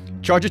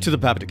 Charge it to the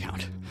Babbitt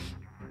account.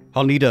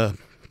 I'll need a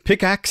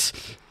pickaxe,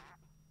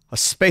 a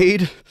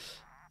spade,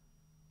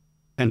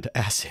 and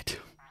acid.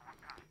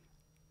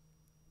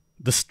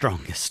 The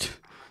strongest.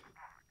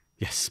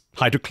 Yes,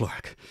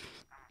 hydrochloric.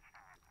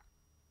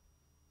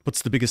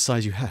 What's the biggest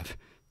size you have?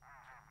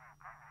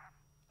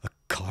 A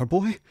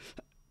carboy?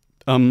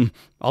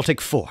 I'll take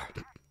 4.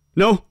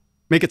 No,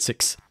 make it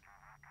 6.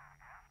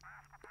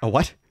 A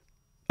what?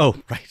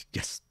 Oh, right,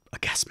 yes, a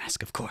gas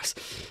mask, of course.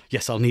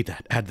 Yes, I'll need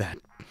that. Add that.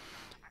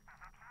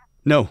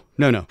 No.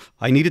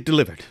 I need it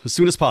delivered as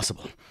soon as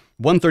possible.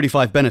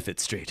 135 Benefit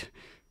Street.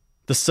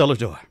 The cellar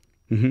door.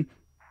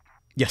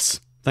 Yes,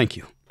 thank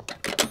you.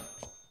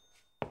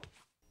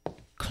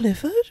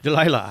 Clifford?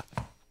 Delilah.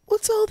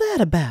 What's all that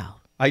about?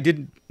 I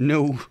didn't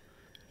know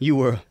you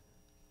were...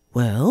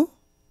 Well?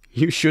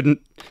 You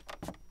shouldn't...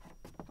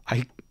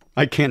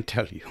 I can't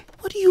tell you.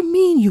 What do you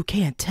mean you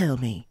can't tell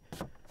me?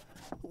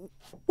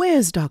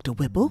 Where's Dr.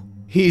 Whipple?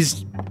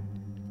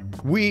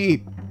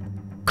 We...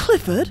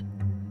 Clifford?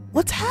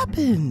 What's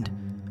happened?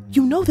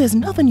 You know there's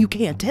nothing you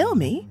can't tell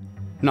me.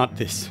 Not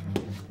this.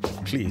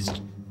 Please,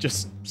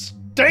 just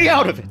stay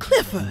out of it.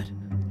 Clifford!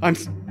 I'm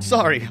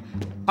sorry.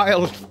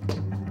 I'll...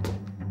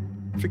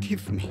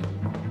 Forgive me.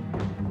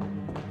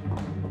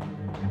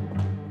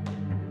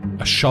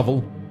 A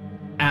shovel?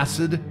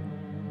 Acid?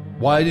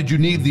 Why did you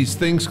need these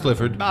things,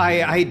 Clifford?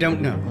 I don't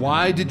know.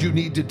 Why did you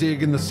need to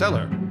dig in the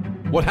cellar?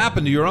 What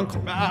happened to your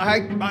uncle? I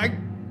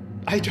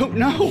don't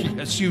know.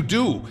 Yes, you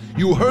do.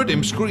 You heard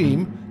him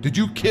scream. Did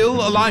you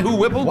kill Elihu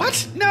Whipple?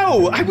 What?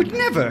 No, I would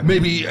never.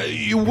 Maybe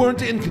you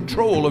weren't in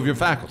control of your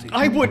faculties.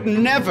 I would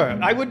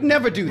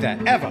never do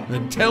that, ever.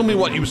 Then tell me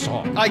what you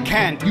saw. I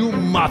can't. You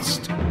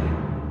must.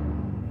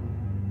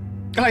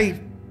 I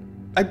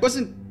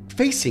wasn't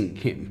facing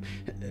him.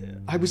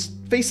 I was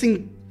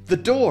facing the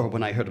door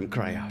when I heard him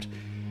cry out.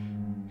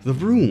 The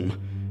room,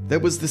 there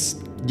was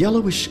this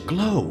yellowish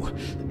glow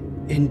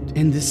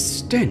and this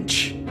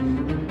stench.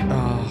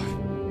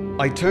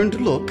 I turned to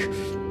look.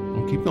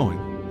 Oh, keep going.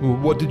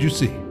 What did you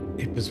see?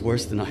 It was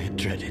worse than I had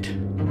dreaded.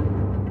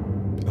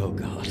 Oh,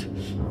 God.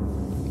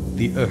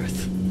 The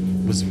earth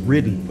was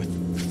ridden with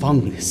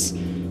fungus,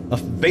 a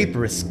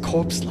vaporous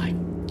corpse-like,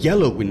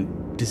 yellow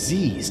and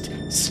diseased,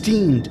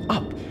 steamed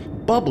up,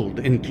 bubbled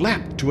and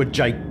lapped to a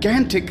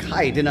gigantic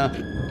height in a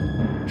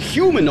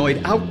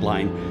humanoid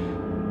outline.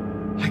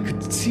 I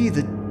could see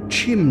the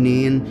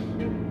chimney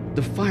and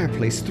the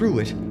fireplace through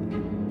it.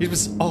 It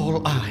was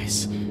all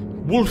eyes,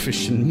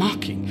 wolfish and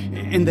mocking,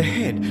 and the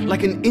head,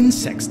 like an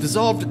insect's,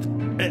 dissolved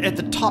at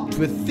the top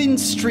to a thin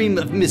stream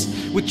of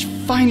mist, which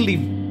finally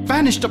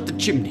vanished up the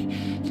chimney.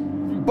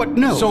 But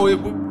no. So it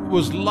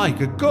was like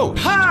a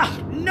ghost.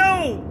 Ha!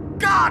 No!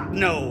 God,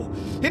 no!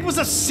 It was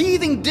a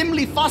seething,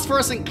 dimly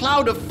phosphorescent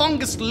cloud of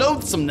fungus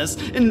loathsomeness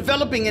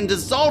enveloping and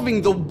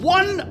dissolving the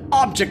one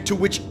object to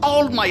which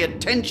all my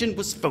attention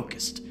was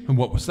focused. And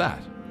what was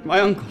that?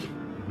 My uncle,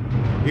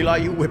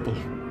 Elihu Whipple.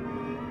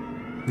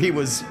 He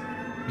was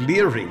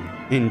leering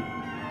and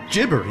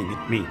gibbering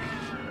at me.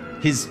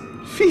 His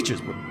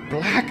features were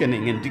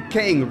blackening and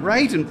decaying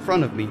right in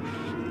front of me.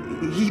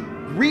 He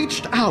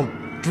reached out,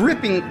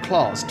 dripping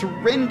claws, to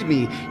rend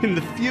me in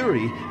the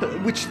fury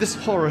which this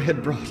horror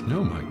had brought.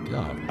 Oh my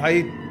God.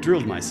 I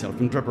drilled myself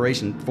in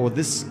preparation for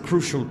this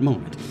crucial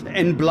moment,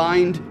 and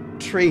blind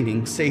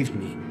training saved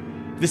me.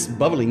 This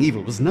bubbling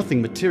evil was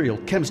nothing material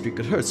chemistry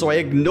could hurt, so I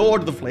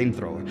ignored the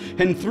flamethrower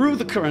and threw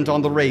the current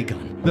on the ray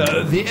gun.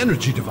 The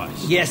energy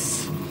device?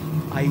 Yes.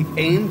 I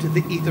aimed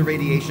the ether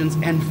radiations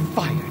and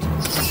fired.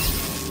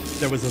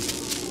 There was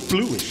a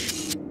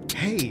bluish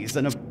haze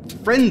and a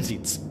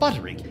frenzied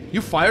sputtering.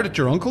 You fired at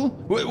your uncle?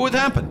 What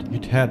happened?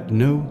 It had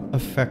no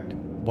effect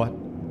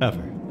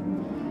whatever.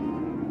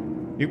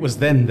 It was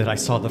then that I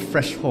saw the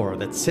fresh horror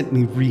that sent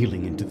me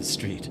reeling into the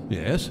street.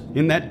 Yes?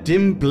 In that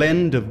dim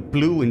blend of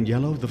blue and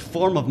yellow, the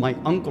form of my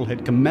uncle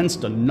had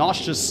commenced a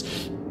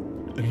nauseous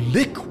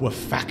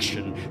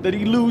liquefaction that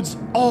eludes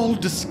all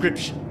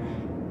description.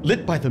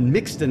 Lit by the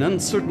mixed and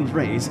uncertain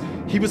rays,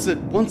 he was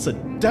at once a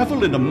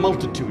devil in a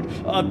multitude,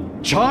 a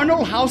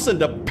charnel house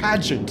and a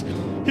pageant.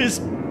 His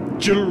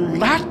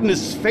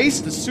gelatinous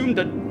face assumed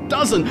a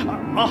dozen,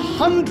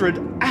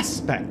 100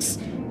 aspects,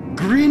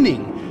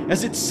 grinning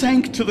as it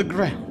sank to the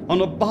ground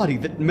on a body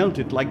that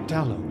melted like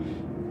tallow,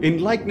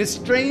 in likeness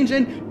strange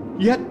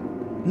and yet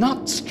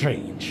not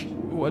strange.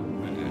 What?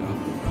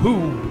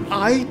 Who?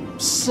 I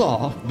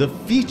saw the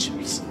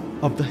features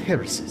of the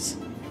heiresses.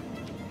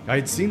 I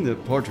had seen the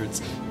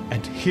portraits,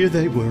 and here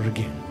they were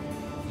again.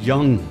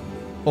 Young,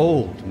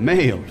 old,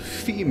 male,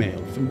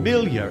 female,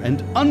 familiar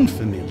and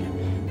unfamiliar.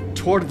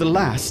 Toward the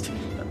last,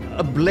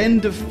 a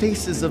blend of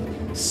faces of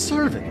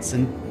servants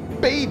and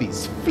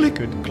babies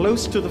flickered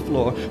close to the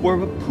floor where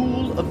a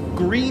pool of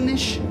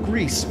greenish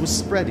grease was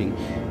spreading.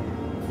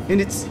 And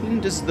it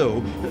seemed as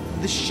though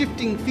the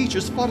shifting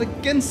features fought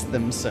against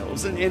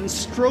themselves and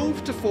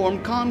strove to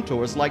form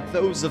contours like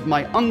those of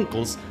my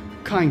uncle's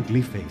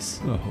kindly face.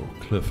 Oh,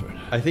 Clifford.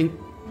 I think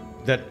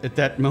that at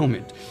that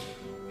moment,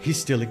 he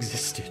still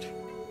existed.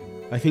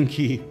 I think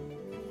he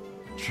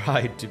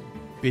tried to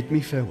bid me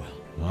farewell.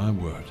 My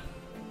word.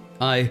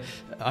 I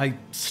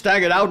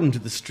staggered out into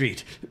the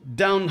street,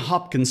 down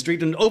Hopkins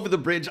Street and over the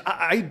bridge.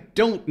 I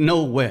don't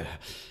know where.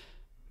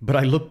 But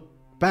I looked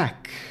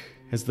back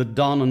as the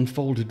dawn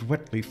unfolded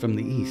wetly from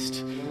the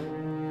east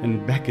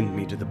and beckoned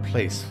me to the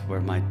place where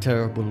my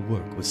terrible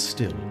work was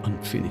still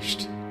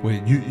unfinished.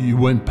 Wait, you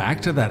went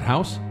back to that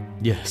house?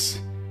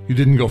 Yes. You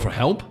didn't go for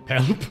help?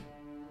 Help?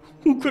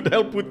 Who could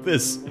help with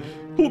this?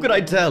 Who could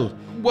I tell?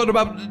 What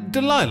about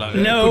Delilah?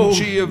 No.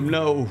 Couldn't she have...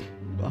 No.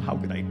 How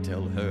could I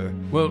tell her?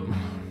 Well,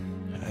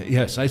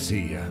 yes, I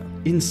see.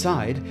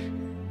 Inside,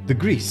 the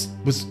grease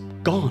was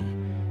gone.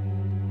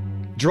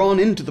 Drawn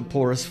into the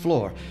porous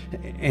floor,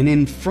 and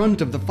in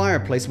front of the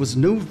fireplace was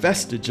no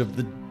vestige of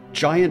the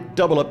giant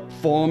double-up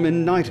form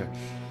in niter.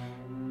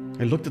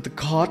 I looked at the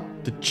cot,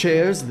 the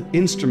chairs, the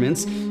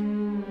instruments,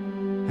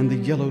 and the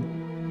yellow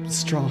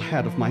straw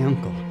hat of my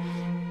uncle.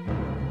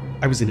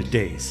 I was in a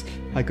daze.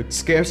 I could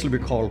scarcely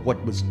recall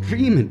what was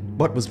dream and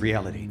what was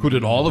reality. Could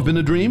it all have been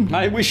a dream?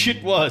 I wish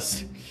it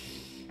was.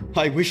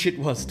 I wish it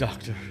was,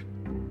 Doctor.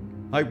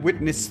 I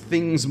witnessed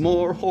things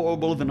more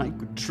horrible than I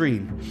could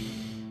dream.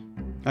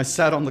 I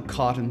sat on the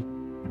cot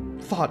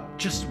and thought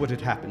just what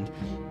had happened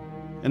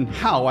and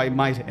how I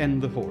might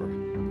end the horror.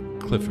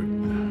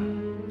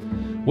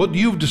 Clifford, what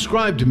you've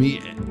described to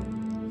me,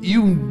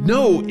 you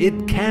know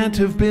it can't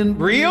have been...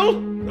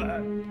 Real?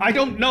 I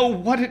don't know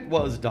what it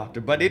was, Doctor,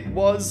 but it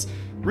was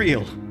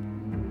real.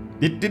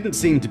 It didn't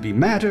seem to be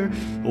matter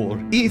or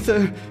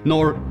ether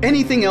nor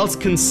anything else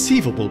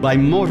conceivable by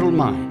mortal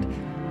mind.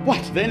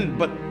 What then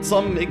but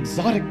some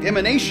exotic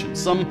emanation,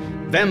 some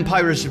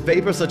vampirish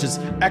vapor such as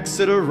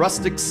Exeter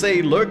rustics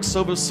say lurks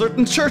over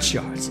certain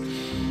churchyards?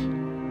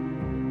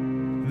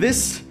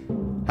 This,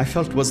 I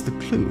felt, was the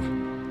clue.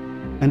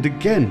 And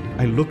again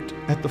I looked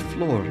at the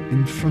floor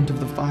in front of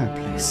the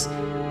fireplace,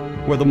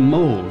 where the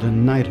mold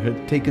and niter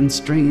had taken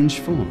strange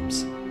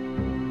forms.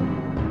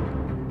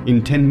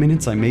 In 10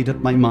 minutes I made up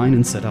my mind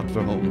and set out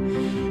for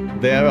home.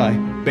 There I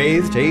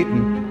bathed, ate,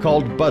 and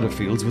called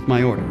Butterfield's with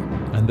my order.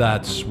 And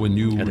that's when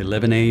you... At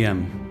 11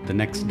 a.m. the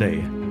next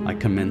day, I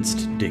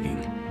commenced digging.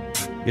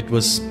 It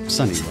was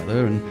sunny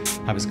weather, and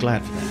I was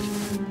glad for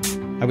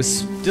that. I was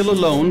still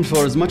alone,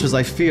 for as much as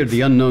I feared the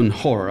unknown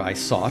horror I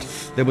sought,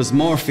 there was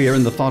more fear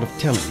in the thought of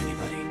telling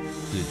anybody.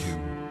 Did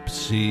you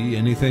see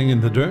anything in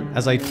the dirt?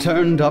 As I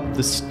turned up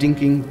the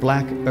stinking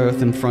black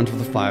earth in front of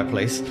the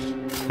fireplace,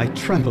 I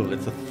trembled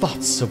at the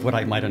thoughts of what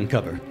I might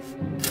uncover.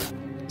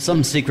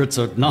 Some secrets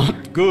are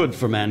not good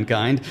for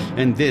mankind,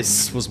 and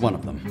this was one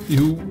of them.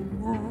 You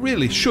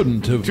really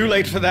shouldn't have... Too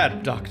late for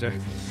that, Doctor.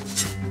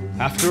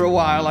 After a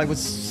while, I was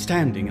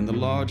standing in the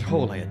large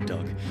hole I had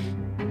dug.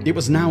 It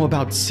was now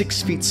about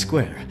 6 feet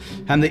square,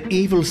 and the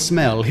evil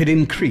smell had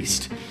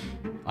increased.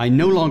 I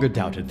no longer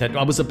doubted that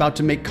I was about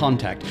to make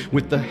contact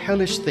with the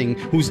hellish thing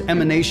whose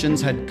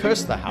emanations had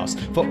cursed the house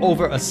for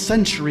over a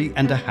century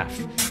and a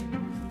half.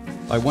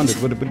 I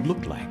wondered what it would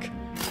look like,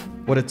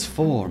 what its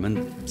form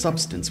and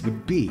substance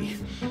would be.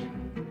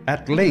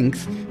 At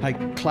length, I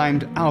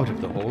climbed out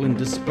of the hole and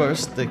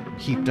dispersed the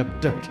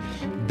heaped-up dirt,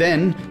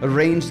 then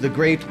arranged the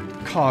great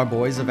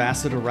carboys of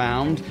acid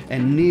around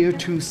and near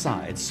two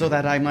sides so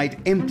that I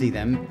might empty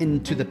them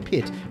into the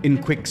pit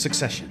in quick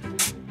succession.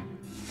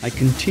 I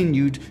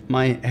continued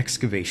my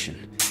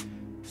excavation.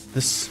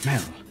 The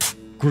smell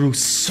grew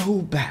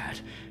so bad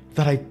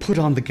that I put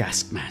on the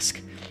gas mask.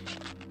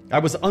 I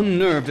was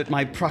unnerved at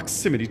my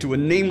proximity to a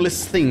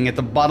nameless thing at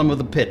the bottom of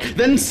the pit.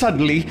 Then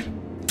suddenly...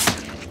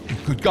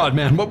 Good God,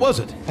 man, what was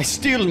it? I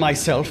steeled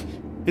myself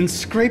and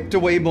scraped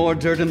away more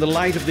dirt in the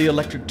light of the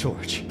electric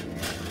torch.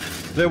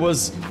 There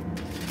was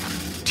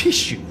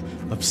tissue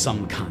of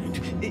some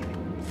kind,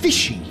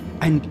 fishy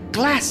and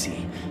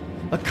glassy,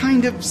 a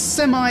kind of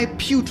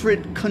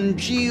semi-putrid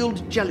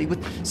congealed jelly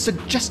with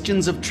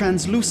suggestions of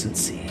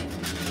translucency.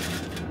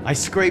 I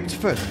scraped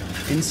further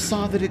and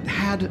saw that it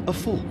had a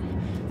form.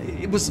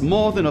 It was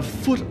more than a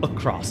foot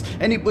across,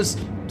 and it was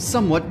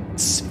somewhat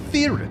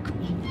spherical.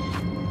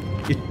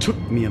 It took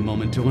me a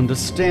moment to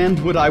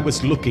understand what I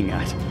was looking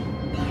at.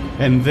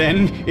 And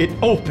then it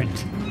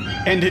opened,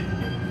 and it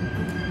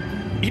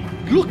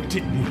looked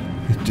at me.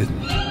 It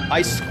didn't.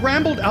 I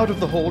scrambled out of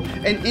the hole,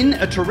 and in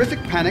a terrific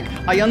panic,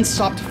 I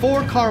unsopped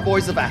 4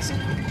 carboys of acid.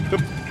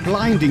 The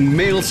blinding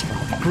maelstrom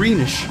of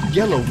greenish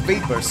yellow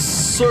vapor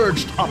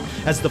surged up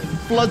as the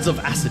floods of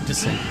acid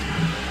descended.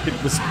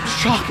 It was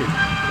shocking,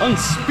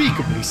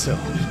 unspeakably so.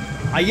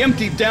 I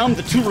emptied down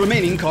the 2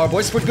 remaining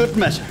carboys for good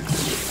measure.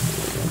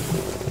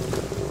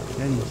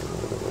 Then,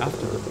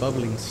 after the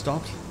bubbling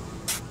stopped,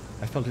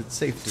 I felt it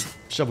safe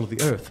to shovel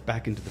the earth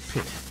back into the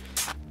pit.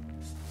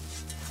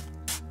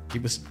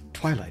 It was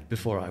twilight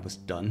before I was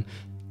done,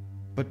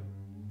 but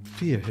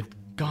fear had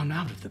gone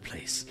out of the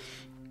place.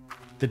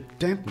 The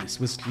dampness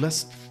was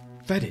less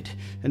fetid,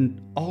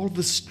 and all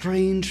the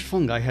strange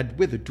fungi had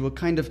withered to a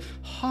kind of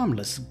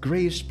harmless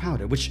grayish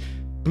powder which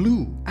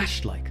blew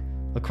ash-like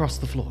across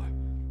the floor.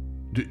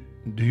 Do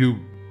you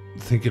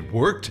think it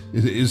worked?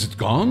 Is it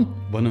gone?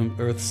 One of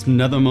Earth's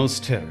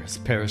nethermost terrors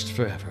perished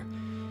forever.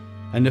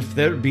 And if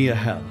there be a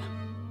hell,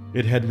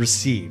 it had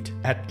received,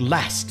 at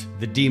last,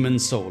 the demon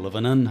soul of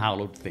an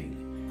unhallowed thing.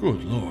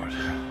 Good Lord.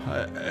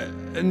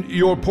 And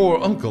your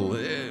poor uncle,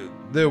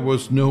 there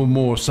was no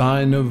more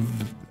sign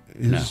of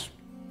his...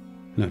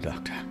 No,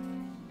 Doctor.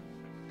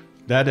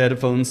 That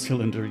Ediphone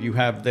cylinder you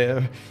have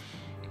there,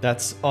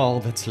 that's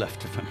all that's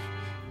left of him.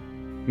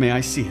 May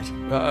I see it?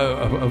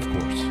 Of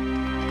course.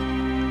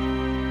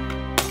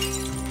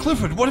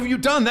 Clifford, what have you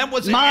done? That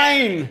was...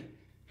 Mine!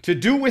 To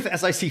do with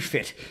as I see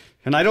fit.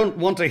 And I don't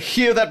want to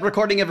hear that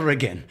recording ever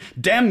again.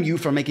 Damn you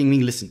for making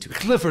me listen to it.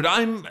 Clifford,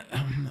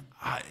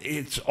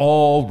 it's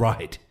all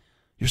right.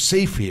 You're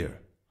safe here.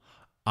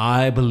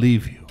 I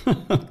believe you.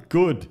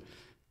 Good.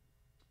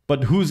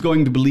 But who's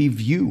going to believe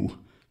you?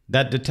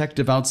 That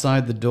detective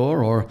outside the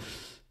door, or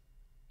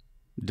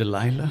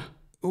Delilah?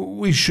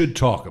 We should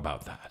talk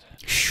about that.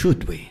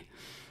 Should we?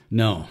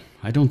 No,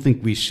 I don't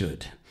think we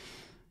should.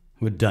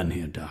 We're done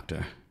here,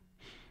 Doctor.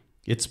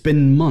 It's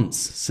been months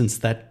since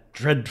that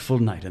dreadful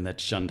night in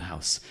that shunned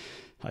house.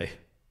 I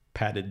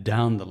patted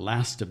down the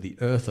last of the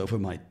earth over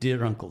my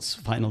dear uncle's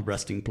final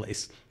resting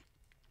place.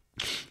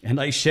 And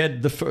I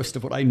shed the first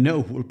of what I know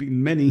will be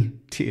many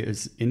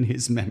tears in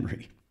his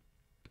memory.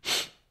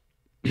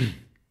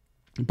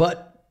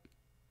 But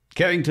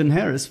Carrington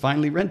Harris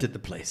finally rented the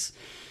place.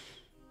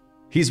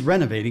 He's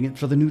renovating it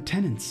for the new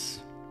tenants.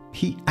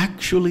 He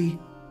actually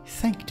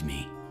thanked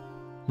me.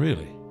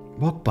 Really?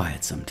 Walk by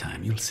it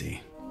sometime, you'll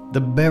see.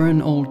 The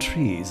barren old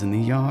trees in the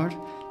yard,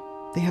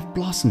 they have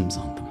blossoms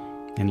on them.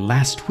 And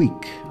last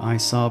week, I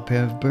saw a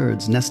pair of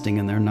birds nesting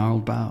in their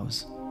gnarled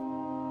boughs.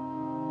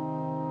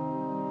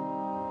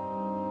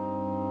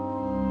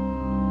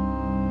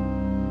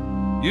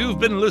 You've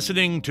been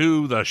listening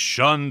to The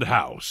Shunned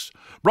House,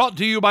 brought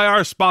to you by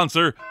our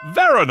sponsor,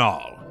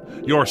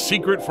 Veronal, your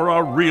secret for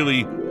a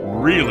really,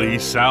 really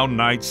sound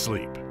night's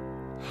sleep.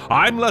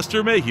 I'm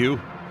Lester Mayhew.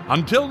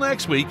 Until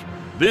next week,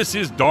 this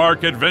is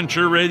Dark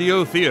Adventure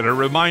Radio Theater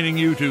reminding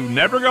you to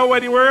never go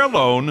anywhere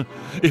alone.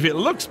 If it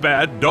looks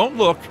bad, don't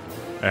look,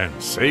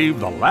 and save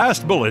the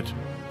last bullet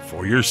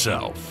for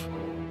yourself.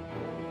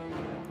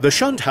 The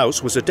Shunned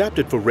House was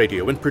adapted for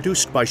radio and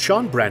produced by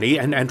Sean Branney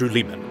and Andrew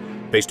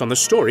Lehman, based on the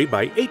story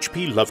by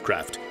H.P.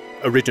 Lovecraft.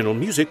 Original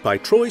music by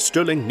Troy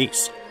Sterling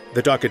Neese.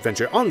 The Dark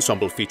Adventure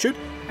Ensemble featured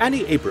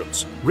Annie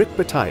Abrams, Rick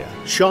Bataya,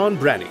 Sean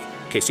Branney,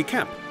 Casey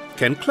Camp,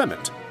 Ken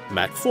Clement,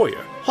 Matt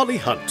Foyer, Holly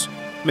Hunt,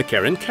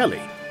 McCarran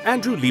Kelly,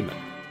 Andrew Lehman,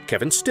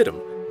 Kevin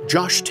Stidham,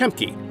 Josh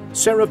Temke,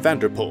 Sarah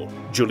Vanderpool,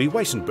 Julie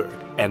Weissenberg,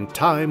 and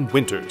Time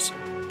Winters.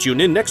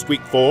 Tune in next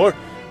week for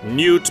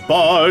Newt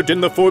Bard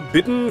in the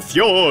Forbidden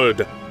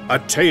Fjord, a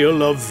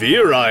tale of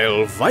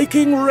virile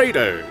Viking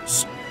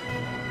raiders.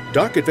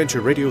 Dark Adventure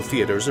Radio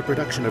Theater is a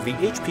production of the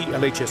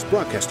HPLHS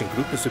Broadcasting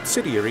Group, a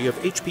subsidiary of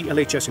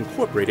HPLHS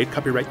Incorporated,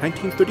 copyright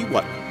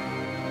 1931.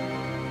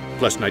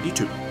 Plus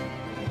 92.